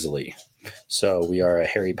Kingsley. So we are a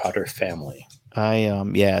Harry Potter family.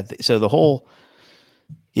 So the whole,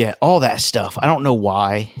 all that stuff. I don't know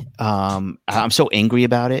why. I'm so angry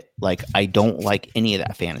about it. Like I don't like any of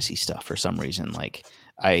that fantasy stuff for some reason. Like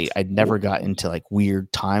I never got into like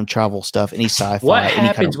weird time travel stuff, any sci-fi. What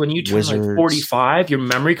happens when you turn like 45? Your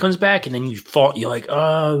memory comes back, and then you're like,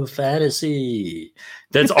 oh, fantasy.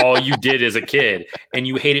 That's all you did as a kid, and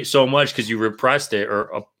you hate it so much because you repressed it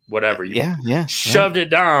or whatever. You shoved it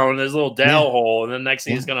down this little Dal hole, and the next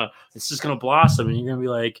thing it's just gonna blossom, and you're gonna be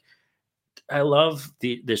like, I love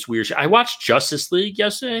this weird shit. I watched Justice League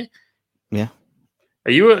yesterday. Yeah.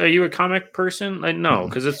 Are you a comic person? Like, no,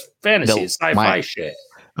 because it's fantasy, it's sci-fi shit.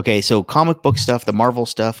 Okay, so comic book stuff, the Marvel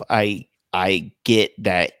stuff, I get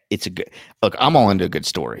that it's a good look. I'm all into a good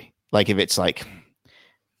story. Like if it's like,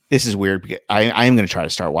 this is weird because I am going to try to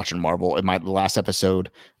start watching Marvel. In my last episode,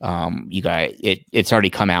 you guys, it's already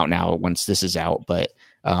come out now once this is out, but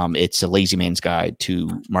it's a lazy man's guide to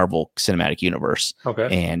Marvel Cinematic Universe. Okay,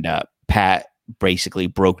 and Pat basically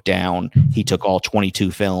broke down. He took all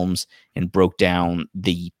 22 films and broke down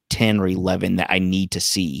the 10 or 11 that I need to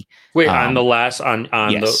see. Wait, on the last on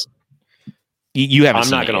yes. the you haven't. I'm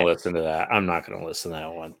not going to listen to that. I'm not going to listen to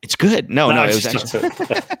that one. It's good. No, it was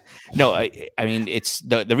actually. No, I mean it's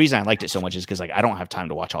the reason I liked it so much is because like I don't have time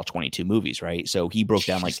to watch all 22 movies, right? So he broke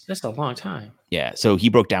down like that's a long time. Yeah, so he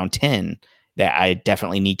broke down 10 that I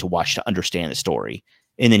definitely need to watch to understand the story.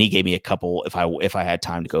 And then he gave me a couple if I had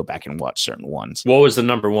time to go back and watch certain ones. What was the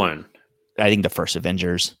number one? I think the first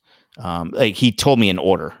Avengers. Like he told me in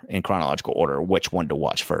chronological order, which one to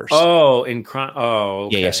watch first. Oh,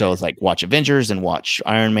 okay. Yeah. So it's like watch Avengers, then watch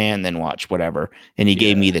Iron Man, then watch whatever. And he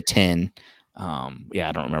gave me the 10. I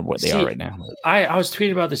don't remember what they are right now. I was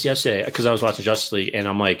tweeting about this yesterday because I was watching Justice League, and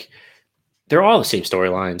I'm like, they're all the same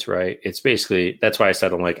storylines, right? It's basically, that's why I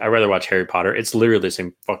said, I'm like, I'd rather watch Harry Potter. It's literally the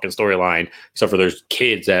same fucking storyline, except for there's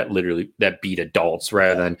kids that beat adults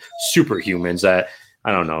rather than superhumans that,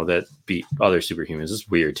 I don't know, that beat other superhumans. It's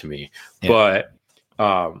weird to me. Yeah.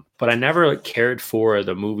 But I never cared for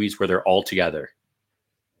the movies where they're all together.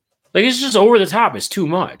 Like, it's just over the top. It's too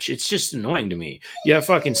much. It's just annoying to me. You have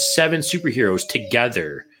fucking 7 superheroes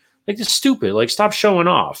together. Like, it's stupid. Like, stop showing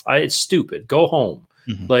off. It's stupid. Go home.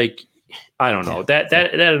 Mm-hmm. Like, I don't know. That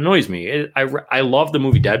annoys me. I love the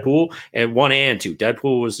movie Deadpool, and 1 and 2.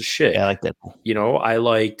 Deadpool was the shit. Yeah, I like Deadpool. You know, I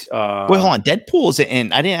liked. Wait, hold on. Deadpool's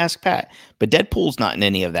in. I didn't ask Pat, but Deadpool's not in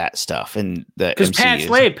any of that stuff. And because Pat's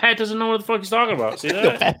late. Pat doesn't know what the fuck he's talking about. See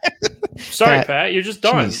that? Sorry, Pat. You're just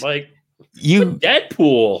done. Geez. Like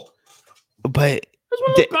Deadpool. But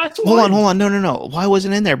hold on. No. Why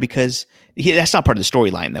wasn't it in there? Because that's not part of the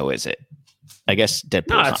storyline, though, is it? I guess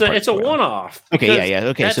Deadpool. No, it's a one-off. Okay, yeah.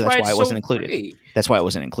 Okay, so that's why it wasn't included. Great. That's why it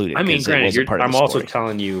wasn't included. I mean, granted, I'm also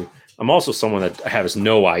telling you, I'm also someone that has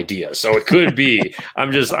no idea, so it could be.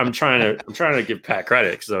 I'm trying to give Pat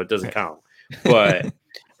credit, so it doesn't count. But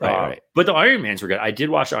right. But the Iron Mans were good. I did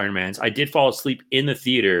watch the Iron Mans. I did fall asleep in the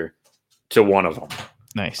theater to one of them.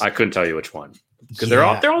 Nice. I couldn't tell you which one. Because they're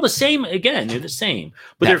all the same. Again, they're the same,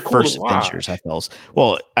 but they're cool first to watch. Avengers.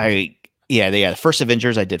 The first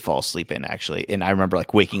Avengers I did fall asleep in actually, and I remember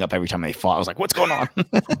like waking up every time they fought. I was like, "What's going on?"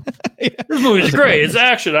 This movie's great. It's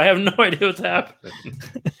action. I have no idea what's happening.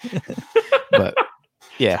 But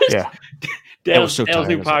yeah. Dale's new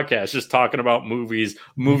podcast, just talking about movies.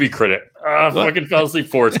 Movie critic. I fucking fell asleep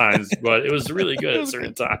 4 times, but it was really good at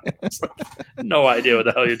certain times. No idea what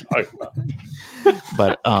the hell you're talking about.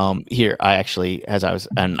 But here I actually, I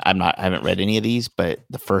haven't read any of these, but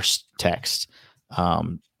the first text,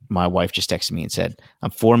 my wife just texted me and said,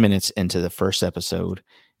 "I'm 4 minutes into the first episode,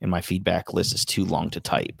 and my feedback list is too long to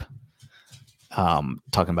type." Talking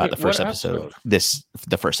about the first episode.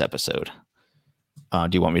 The first episode. Do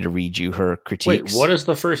you want me to read you her critiques? Wait, what is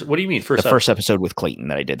the first? What do you mean first? First episode with Clayton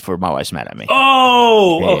that I did for My Wife's Mad at Me.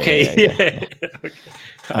 Oh, okay. Yeah.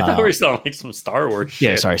 I thought we were still like some Star Wars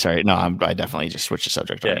shit. Yeah, sorry. No, I definitely just switched the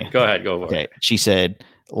subject on you. Go ahead. Go. Okay. She said,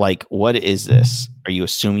 like, what is this? Are you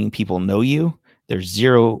assuming people know you? There's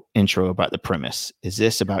zero intro about the premise. Is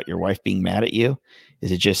this about your wife being mad at you?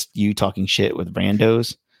 Is it just you talking shit with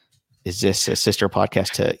randos? Is this a sister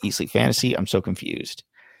podcast to Eat Sleep Fantasy? I'm so confused.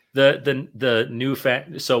 The new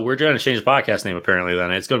so we're trying to change the podcast name apparently.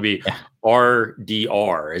 Then it's going to be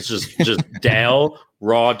RDR. It's just Dale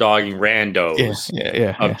raw dogging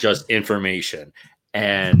randos of just information,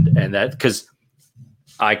 and that because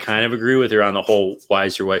I kind of agree with her on the whole "why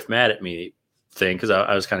is your wife mad at me" thing, because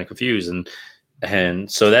I was kind of confused,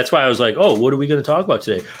 and so that's why I was like, oh, what are we going to talk about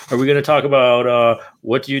today? Are we going to talk about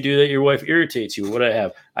what do you do that your wife irritates you? What do I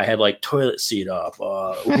have? I had like toilet seat up,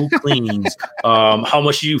 who cleans, how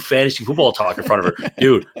much do you fantasy football talk in front of her?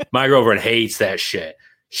 Dude, my girlfriend hates that shit.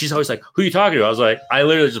 She's always like, who are you talking to? I was like, I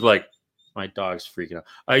literally just like, my dog's freaking out.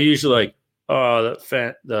 I usually like,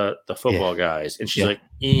 the football guys. And she's like,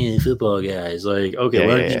 football guys. Like, okay,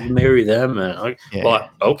 why don't you marry them? And I'm like, well,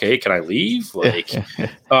 okay, can I leave? Like,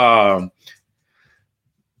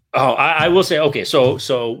 I will say, okay,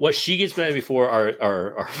 so what she gets mad at before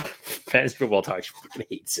our fantasy football talk, she fucking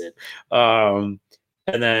hates it. And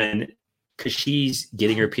then because she's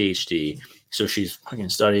getting her PhD, so she's fucking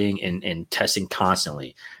studying and testing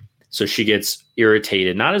constantly. So she gets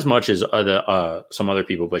irritated, not as much as some other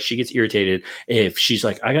people, but she gets irritated if she's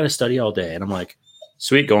like, I got to study all day. And I'm like,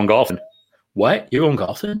 sweet, going golfing. What? You're going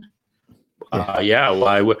golfing? Yeah.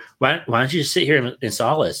 Why don't you just sit here in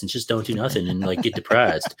solace and just don't do nothing and like get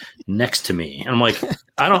depressed next to me? And I'm like,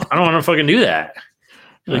 I don't want to fucking do that.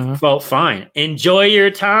 Like, well, fine. Enjoy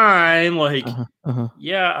your time. Like,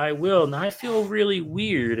 yeah, I will. Now I feel really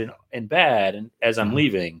weird and bad and as I'm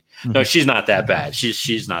leaving. No, she's not that bad.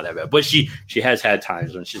 She's not that bad. But she has had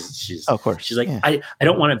times when she's of course. She's like, I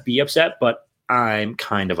don't want to be upset, but I'm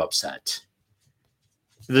kind of upset.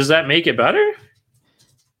 Does that make it better?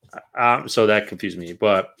 So that confused me.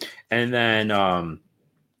 And then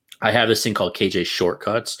I have this thing called KJ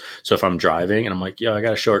shortcuts. So if I'm driving and I'm like, I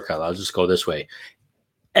got a shortcut, I'll just go this way.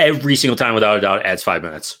 Every single time, without a doubt, it adds 5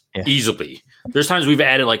 minutes easily. There's times we've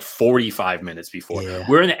added like 45 minutes before.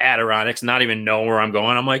 We're in the Adirondacks, not even knowing where I'm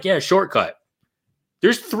going. I'm like, shortcut.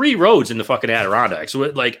 there's 3 roads in the fucking Adirondacks. So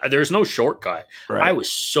like, there's no shortcut. Right.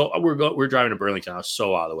 We're driving to Burlington. I was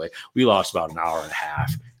so out of the way. We lost about an hour and a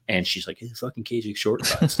half. And she's like, hey, fucking KJ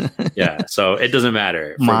shortcuts. Yeah. So it doesn't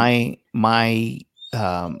matter.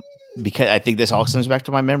 Because I think this all comes back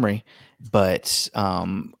to my memory, but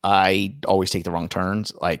I always take the wrong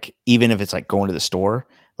turns. Like, even if it's like going to the store,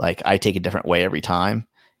 like I take a different way every time.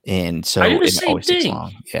 And so it always takes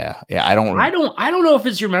long. Yeah. I don't know if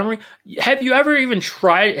it's your memory. Have you ever even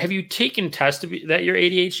tried? Have you taken tests that you're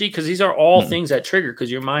ADHD? Because these are all things that trigger,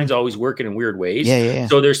 because your mind's always working in weird ways. Yeah.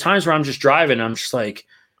 So there's times where I'm just driving and I'm just like,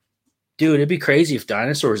 dude, it'd be crazy if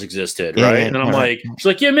dinosaurs existed, right? And then I'm like, she's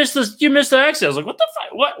like, you missed the exit. I was like, what the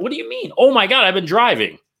fuck? What do you mean? Oh my God, I've been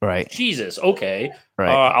driving. Right. Jesus. Okay. Right.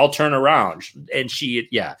 I'll turn around. And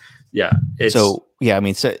yeah. So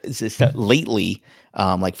it's lately,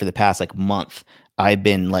 like for the past like month, I've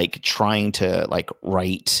been like trying to like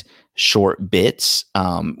write short bits.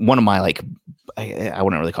 One of my like, I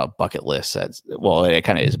wouldn't really call it bucket list. It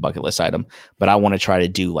kind of is a bucket list item, but I want to try to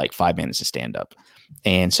do like 5 minutes of stand up.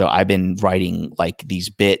 And so I've been writing like these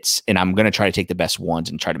bits, and I'm going to try to take the best ones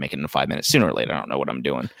and try to make it in 5 minutes sooner or later. I don't know what I'm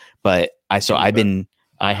doing, but I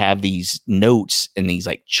have these notes and these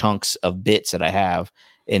like chunks of bits that I have.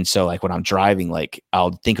 And so like when I'm driving, like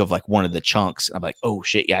I'll think of like one of the chunks. I'm like, oh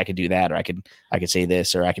shit, yeah, I could do that. Or I could say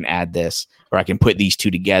this, or I can add this, or I can put these 2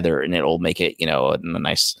 together and it'll make it, a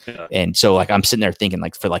nice. Yeah. And so like, I'm sitting there thinking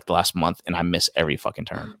like for like the last month, and I miss every fucking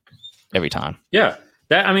turn every time. Yeah.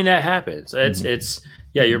 That happens. It's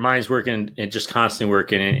your mind's working and just constantly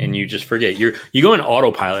working, and you just forget. You go in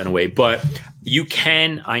autopilot in a way, but you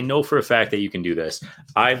can. I know for a fact that you can do this.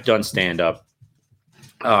 I've done stand up,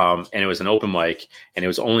 and it was an open mic, and it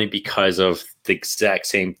was only because of the exact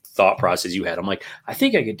same thought process you had. I'm like, I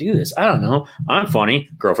think I could do this. I don't know. I'm funny.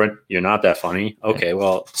 Girlfriend, you're not that funny. Okay,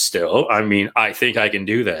 well, still, I mean, I think I can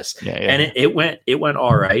do this. Yeah. And it went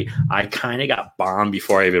all right. I kind of got bombed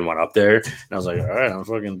before I even went up there. And I was like, all right, I'm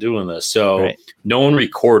fucking doing this. So no one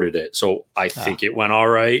recorded it. So I think it went all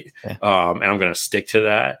right. Yeah. And I'm going to stick to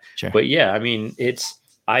that. Sure. But yeah, I mean,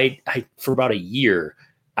 I for about a year,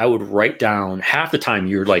 I would write down. Half the time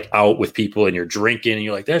you're like out with people and you're drinking and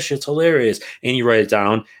you're like, that shit's hilarious. And you write it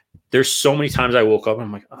down. There's so many times I woke up and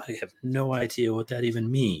I'm like, I have no idea what that even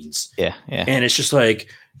means. Yeah. And it's just like,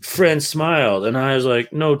 friend smiled. And I was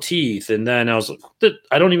like, no teeth. And then I was like,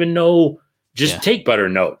 I don't even know. Just take better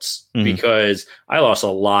notes, because I lost a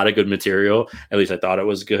lot of good material. At least I thought it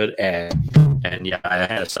was good. And yeah, I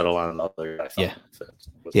had to settle on another.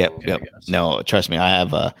 Yep. No, trust me. I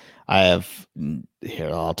have here.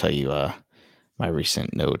 I'll tell you my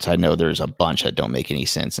recent notes. I know there's a bunch that don't make any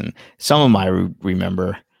sense, and some of them I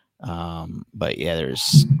remember. But yeah,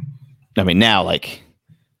 now like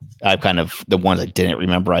I've kind of, the ones I didn't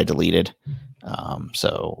remember, I deleted.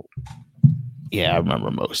 So yeah, I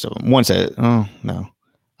remember most of them.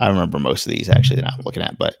 I remember most of these actually that I'm looking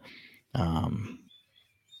at, but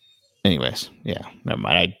anyways, yeah, never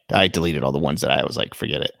mind. I deleted all the ones that I was like,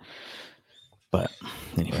 forget it. But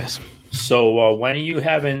anyways. So when are you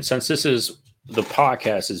having, since this is, the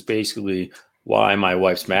podcast is basically why my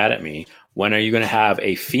wife's mad at me, when are you going to have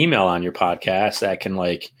a female on your podcast that can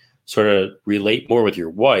like sort of relate more with your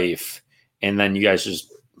wife, and then you guys just,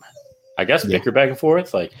 I guess, bicker back and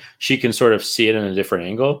forth? Like she can sort of see it in a different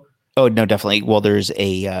angle. Oh no, definitely. Well, there's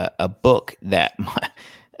a book that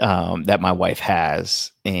my wife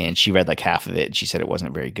has, and she read like half of it, and she said it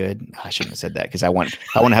wasn't very good. I shouldn't have said that, because I want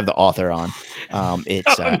to have the author on.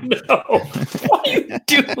 It's no. What are you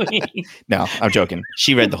doing? No, I'm joking.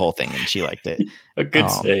 She read the whole thing and she liked it. A good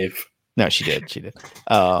save. No, she did.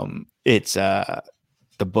 It's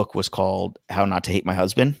the book was called How Not to Hate My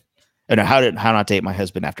Husband. No, How Not to Hate My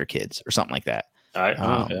Husband After Kids, or something like that. Yeah.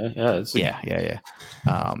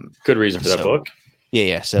 Good reason for that book.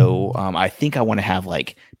 Yeah. So I think I want to have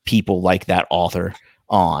like people like that author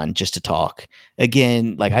on just to talk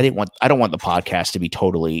again. Like I don't want the podcast to be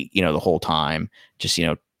totally, the whole time just,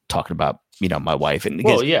 talking about, my wife. And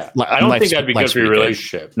well, yeah, I don't think that'd be good for your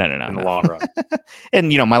relationship. No. In the long run.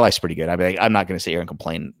 And my life's pretty good. I mean, I'm not going to sit here and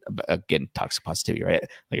complain about getting toxic positivity, right?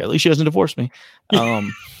 Like at least she doesn't divorce me. At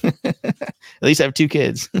least I have 2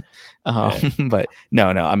 kids. But no.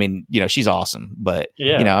 I mean, she's awesome. But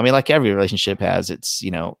I mean, like every relationship has its,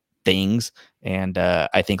 things, and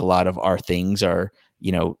I think a lot of our things are,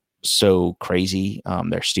 so crazy.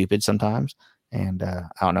 They're stupid sometimes, and I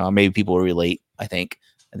don't know. Maybe people relate. I think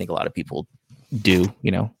a lot of people do,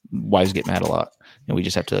 wives get mad a lot, and we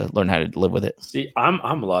just have to learn how to live with it. See,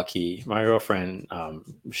 I'm lucky. My girlfriend,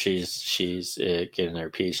 she's getting her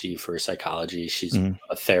PhD for psychology. She's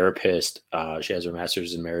a therapist. She has her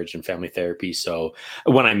master's in marriage and family therapy. So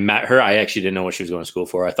when I met her, I actually didn't know what she was going to school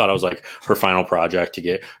for. I thought it was like her final project to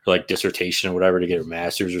get her like dissertation or whatever to get her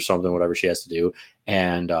master's or something, whatever she has to do.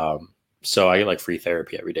 And so I get like free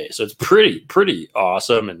therapy every day. So it's pretty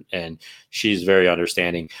awesome. And she's very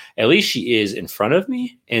understanding. At least she is in front of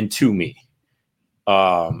me and to me.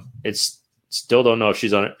 It's still don't know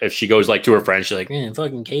if she goes like to her friends, she's like, man,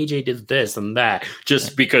 fucking KJ did this and that,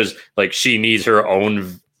 just because like she needs her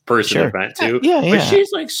own person to vent to. Yeah. But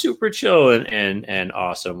she's like super chill and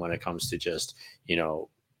awesome when it comes to just,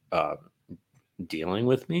 dealing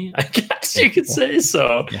with me, I guess you could say.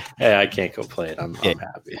 So hey, I can't complain. I'm happy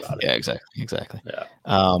about it. Yeah, exactly.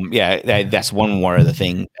 Yeah. That's one more of the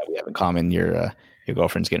thing that we have in common. Your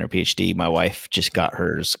girlfriend's getting her PhD. My wife just got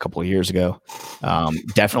hers a couple of years ago.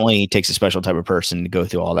 Definitely takes a special type of person to go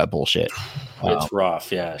through all that bullshit. It's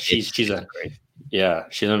rough. Yeah. She's on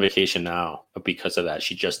vacation now because of that.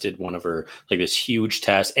 She just did one of her like this huge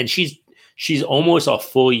test, and she's almost a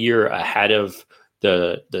full year ahead of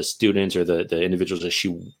the students or the individuals that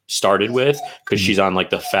she started with, because she's on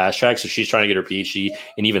like the fast track. So she's trying to get her PhD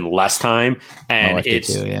in even less time. And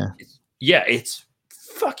it's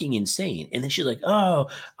fucking insane. And then she's like, oh,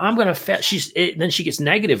 I'm going to then she gets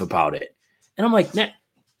negative about it. And I'm like,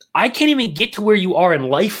 I can't even get to where you are in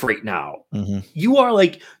life right now. You are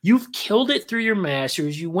like, you've killed it through your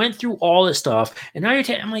master's. You went through all this stuff. And now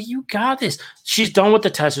I'm like, you got this. She's done with the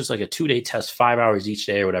test. It's like a 2-day test, 5 hours each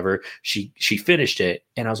day or whatever. She finished it.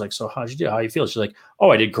 And I was like, so how'd you do? How you feel? She's like,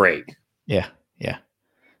 oh, I did great. Yeah.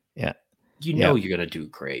 You're going to do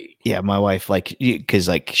great. Yeah. My wife, like, cause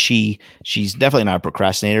like she's definitely not a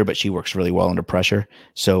procrastinator, but she works really well under pressure.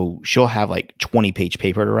 So she'll have like 20-page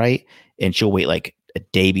paper to write, and she'll wait like a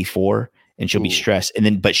day before, and she'll be stressed,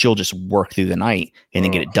 but she'll just work through the night and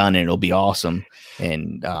then get it done, and it'll be awesome.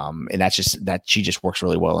 And that's just that she just works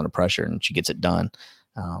really well under pressure, and she gets it done,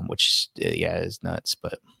 which is nuts.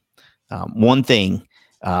 But one thing,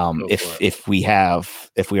 if we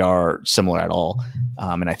are similar at all,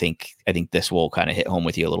 and I think this will kind of hit home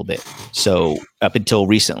with you a little bit. So up until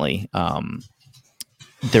recently,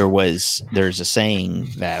 there's a saying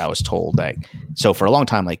that I was told that, so for a long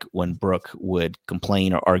time, like when Brooke would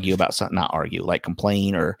complain or argue about something, not argue, like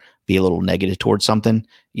complain or be a little negative towards something,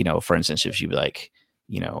 for instance, if she'd be like,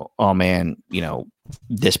 oh man,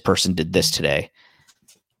 this person did this today,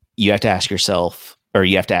 you have to ask yourself, or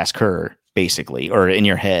you have to ask her basically, or in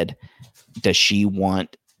your head, does she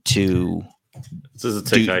want to? This is a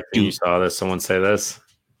TikTok thing. You saw this? Someone say this?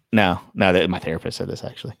 No, that my therapist said this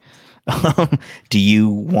actually. Do you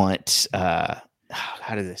want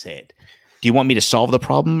how did I say it? Do you want me to solve the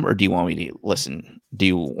problem, or do you want me to listen? Do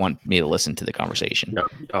you want me to listen to the conversation? No,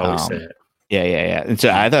 always say it. Yeah. And so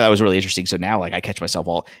I thought that was really interesting. So now, like, I catch myself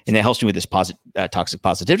and it helps me with this toxic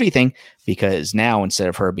positivity thing, because now instead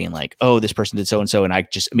of her being like, oh, this person did so and so, and I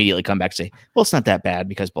just immediately come back and say, well, it's not that bad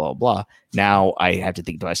because blah, blah, blah. Now I have to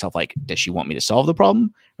think to myself, like, does she want me to solve the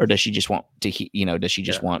problem, or does she just want to, does she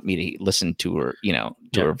just want me to listen to her, to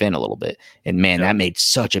her vent a little bit? And man, that made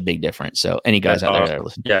such a big difference. So any guys out there that are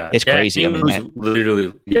listening, it's crazy.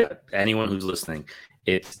 Anyone who's listening,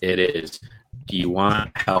 it is. Do you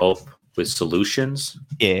want help with solutions?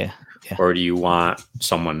 Yeah. Or do you want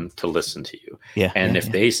someone to listen to you? Yeah. And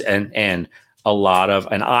they and a lot of,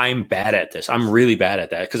 and I'm bad at this. I'm really bad at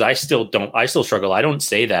that, because I still struggle. I don't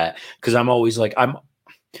say that because I'm always like, I'm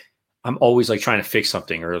always like trying to fix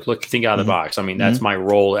something or think out of the box. I mean, that's my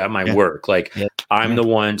role at my work. Like I'm the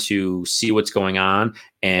one to see what's going on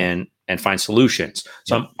and find solutions.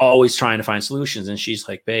 So I'm always trying to find solutions. And she's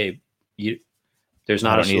like, babe, there's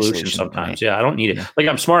not a solution sometimes. Right. Yeah, I don't need it. Like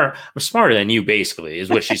I'm smarter than you, basically, is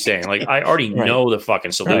what she's saying. Like I already know the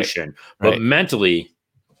fucking solution, but mentally,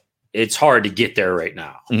 it's hard to get there right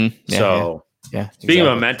now. Speaking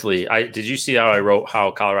of mentally, did you see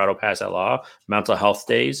how Colorado passed that law? Mental health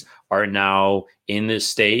days are now in this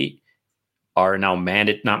state are now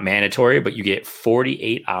not mandatory, but you get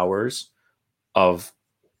 48 hours of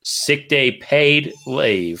sick day paid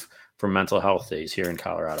leave for mental health days here in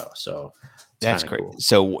Colorado. So that's great. Cool.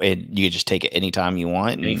 So you just take it anytime you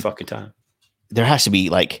want. Any fucking time. There has to be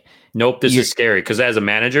like, nope, this is scary, because as a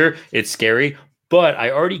manager, it's scary. But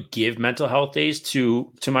I already give mental health days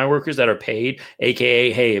to my workers that are paid,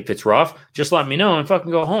 AKA, hey, if it's rough, just let me know and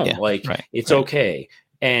fucking go home. Yeah, it's okay.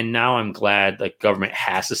 And now I'm glad like government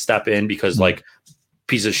has to step in, because like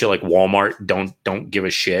pieces of shit like Walmart don't give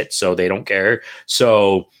a shit, so they don't care.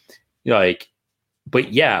 So but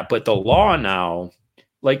the law now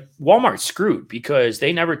like Walmart's screwed because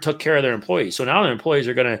they never took care of their employees. So now their employees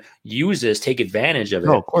are going to use this, take advantage of it.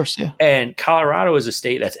 Oh, of course, yeah. And Colorado is a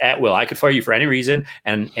state that's at will. I could fire you for any reason.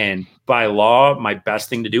 And by law, my best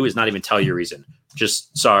thing to do is not even tell you a reason.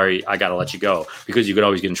 Just, sorry, I got to let you go, because you could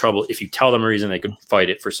always get in trouble. If you tell them a reason, they could fight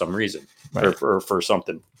it for some reason, right, or for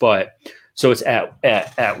something. But so it's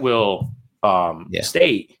at will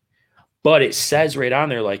state. But it says right on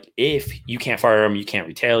there, like, if you can't fire them, you can't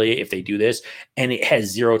retaliate if they do this. And it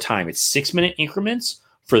has 0 time. It's 6-minute increments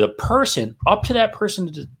for the person, up to that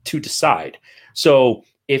person to decide. So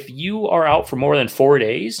if you are out for more than 4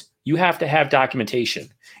 days, you have to have documentation.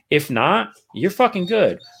 If not, you're fucking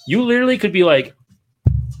good. You literally could be like,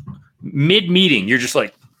 mid-meeting, you're just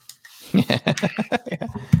like,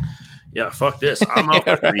 yeah, fuck this. I'm out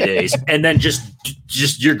for 3 days. And then just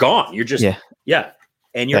you're gone. You're just, yeah.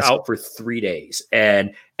 And you're out for 3 days,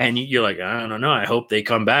 and you're like, I don't know. I hope they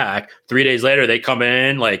come back. 3 days later, they come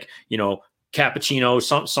in like, cappuccino,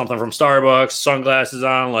 something from Starbucks, sunglasses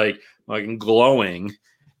on, like glowing.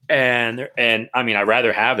 And I mean, I'd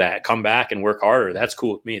rather have that, come back and work harder. That's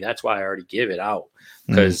cool with me. That's why I already give it out,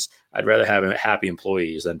 because I'd rather have happy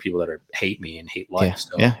employees than people that hate me and hate life.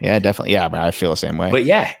 Yeah, so. Yeah, definitely. Yeah, but I feel the same way. But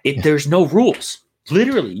there's no rules.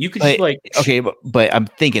 Literally, you could just but I'm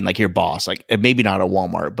thinking like your boss, like maybe not a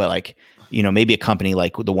Walmart, but like, maybe a company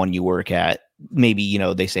like the one you work at, maybe,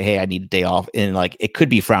 they say, hey, I need a day off. And like, it could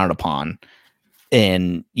be frowned upon.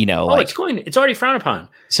 And, it's already frowned upon.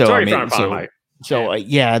 So, it's already frowned upon.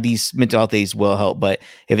 These mental health days will help, but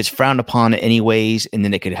if it's frowned upon anyways, and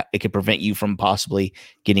then it could prevent you from possibly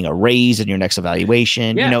getting a raise in your next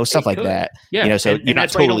evaluation, stuff like that. Yeah. So you're not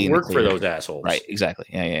totally work for those assholes. Right. Exactly.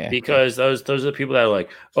 Yeah. Because those are the people that are like,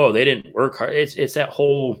 oh, they didn't work hard. It's that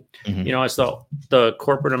whole, it's the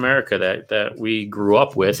corporate America that we grew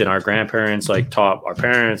up with, and our grandparents like taught our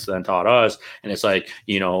parents, then taught us. And it's like,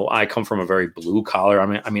 I come from a very blue collar.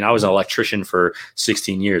 I mean, I was an electrician for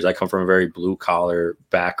 16 years. I come from a very blue collar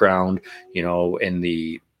background, in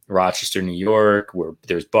the Rochester, New York, where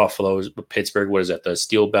there's Buffalo's, Pittsburgh, what is that, the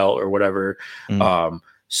Steel Belt or whatever.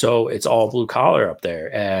 So it's all blue collar up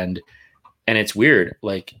there, and it's weird.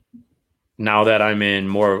 Like, now that I'm in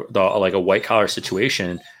more like a white collar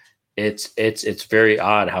situation, it's very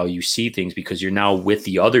odd how you see things, because you're now with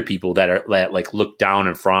the other people that like look down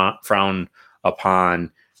and frown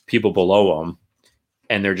upon people below them,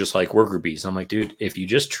 and they're just like worker bees. I'm like, dude, if you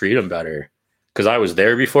just treat them better. Because I was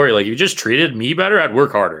there before. Like, you just treated me better, I'd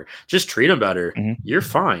work harder. Just treat them better. You're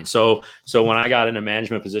fine. So when I got in a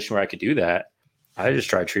management position where I could do that, I just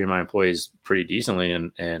tried treating my employees pretty decently,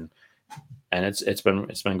 and it's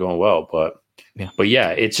been going well. But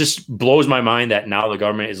it just blows my mind that now the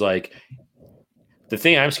government is like, the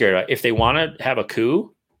thing I'm scared about, if they want to have a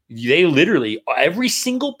coup, they literally, every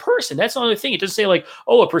single person, that's the other thing. It doesn't say like,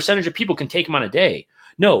 oh, a percentage of people can take them on a day.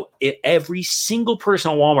 No, every single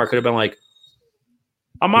person on Walmart could have been like,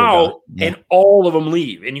 I'm out, and all of them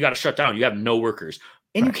leave, and you got to shut down. You have no workers,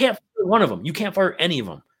 and you can't fire one of them. You can't fire any of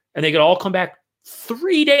them, and they could all come back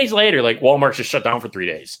 3 days later. Like, Walmart just shut down for 3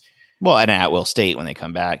 days. Well, and at will state, when they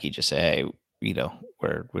come back, you just say, hey, we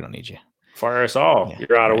don't need you. Fire us all. Yeah,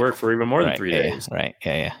 you're out of work for even more than 3 days. Right.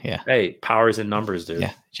 Yeah. Hey, powers and numbers, dude.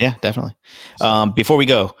 Yeah, definitely. Before we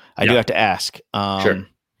go, I do have to ask. Sure.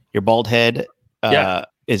 Your bald head.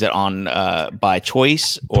 Is it on by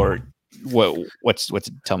choice, or what's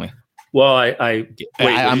tell me? Well,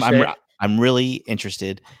 I'm really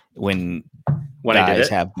interested when guys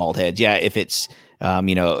have bald heads. Yeah, if it's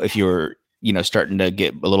if you're starting to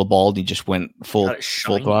get a little bald, you just went full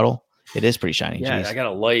throttle. It is pretty shiny. Yeah, Geez. I got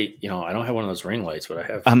a light. I don't have one of those ring lights, but I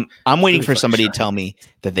have. I'm waiting for somebody to tell me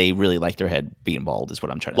that they really like their head being bald. Is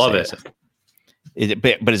what I'm trying to say. Love it. So, is it?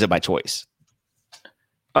 But is it by choice?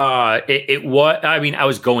 It was. I mean, I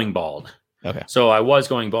was going bald. Okay. So I was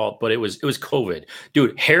going bald, but it was COVID.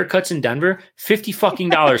 Dude, haircuts in Denver,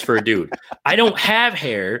 $50 for a dude. I don't have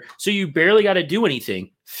hair, so you barely got to do anything.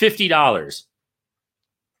 $50.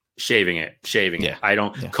 Shaving it. I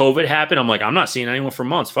don't. Yeah. COVID happened. I'm like, I'm not seeing anyone for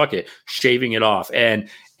months. Fuck it. Shaving it off. And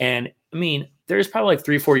I mean, there's probably like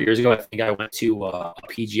 3-4 years ago, I think I went to a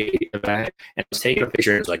PGA event and I was taking a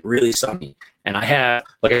picture. And it was like really sunny, and I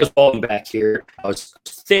was balding back here. I was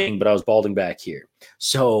thin, but I was balding back here.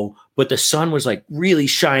 So, but the sun was like really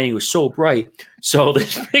shiny. It was so bright. So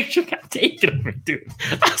this picture got taken of me, dude.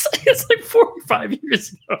 I was like, it's like 4 or 5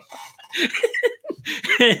 years ago.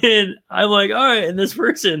 And I'm like, all right. And this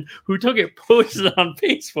person who took it posted it on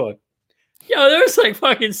Facebook. Yo, there was like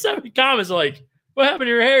fucking 7 comments like, what happened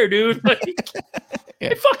to your hair, dude? Like,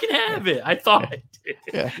 I fucking have it. I thought I did.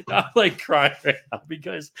 Yeah. I'm like crying right now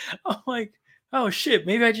because I'm like, oh shit,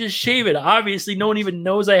 maybe I just shave it. Obviously, no one even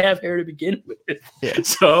knows I have hair to begin with. Yeah.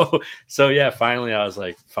 So yeah, finally I was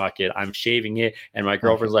like, fuck it, I'm shaving it. And my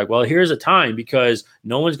girlfriend's like, well, here's a time because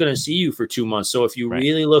no one's gonna see you for 2 months. So if you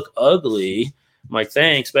really look ugly, I'm like,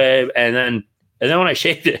 thanks, babe. And then when I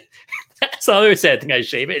shaved it, that's the other sad thing. I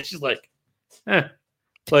shave it, and she's like,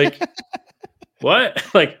 like. What?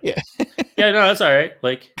 Like, yeah, no, that's all right.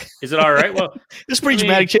 Like, is it all right? Well, it's pretty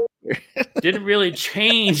dramatic change. Didn't really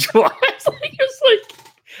change. It's like,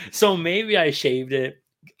 so maybe I shaved it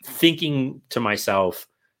thinking to myself,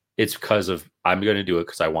 it's because of I'm going to do it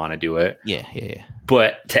because I want to do it. Yeah.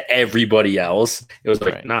 But to everybody else, it was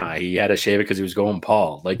like, nah, he had to shave it because he was going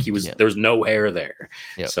Paul. Like there was no hair there.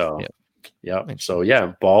 Yep. So, So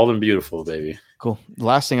yeah, bald and beautiful, baby. Cool. The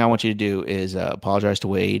last thing I want you to do is apologize to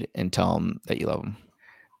Wade and tell him that you love him.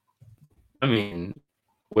 I mean,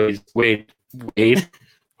 Wade.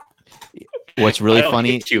 What's really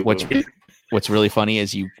funny? What's really funny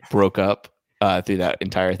is you broke up through that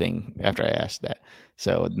entire thing after I asked that.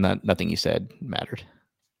 So nothing you said mattered.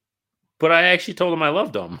 But I actually told him I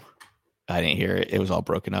loved him. I didn't hear it. It was all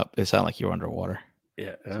broken up. It sounded like you were underwater.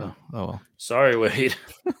 Yeah. So, oh well. Sorry, Wade.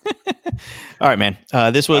 All right, man.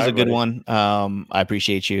 This was a good one. I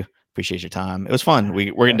appreciate you. Appreciate your time. It was fun.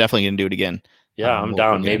 We're definitely gonna do it again. Yeah, I'm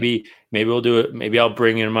down. Maybe we'll do it. Maybe I'll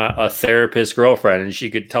bring in a therapist girlfriend, and she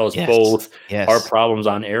could tell us both our problems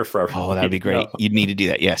on air forever. Oh, that'd be great. You'd need to do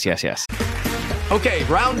that. Yes. Okay,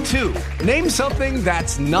 round 2. Name something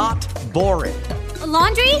that's not boring. A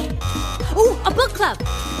laundry? Ooh, a book club.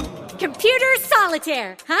 Computer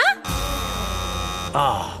solitaire, huh?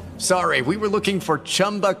 Ah, sorry. We were looking for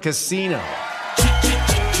Chumba Casino.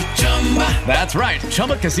 That's right.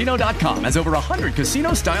 ChumbaCasino.com has over 100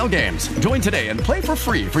 casino-style games. Join today and play for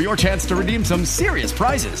free for your chance to redeem some serious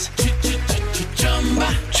prizes.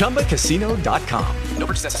 ChumbaCasino.com. No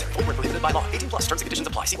purchase necessary. Void where prohibited by law. 18+ terms and conditions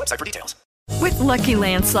apply. See website for details. With Lucky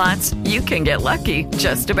Land Slots, you can get lucky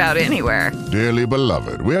just about anywhere. Dearly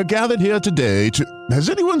beloved, we are gathered here today to... Has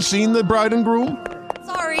anyone seen the bride and groom?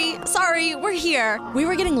 Sorry, we're here. We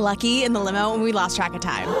were getting lucky in the limo and we lost track of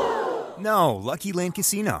time. No, Lucky Land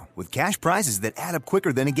Casino, with cash prizes that add up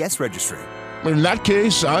quicker than a guest registry. In that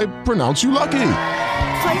case, I pronounce you lucky.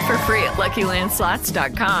 Play for free at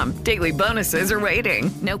LuckyLandSlots.com. Daily bonuses are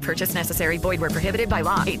waiting. No purchase necessary. Void where prohibited by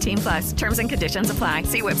law. 18+. Terms and conditions apply.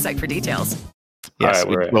 See website for details. Yes,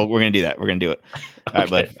 we're going to do that. We're going to do it. All right,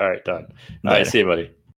 bud. All right, done. All right, see you, buddy.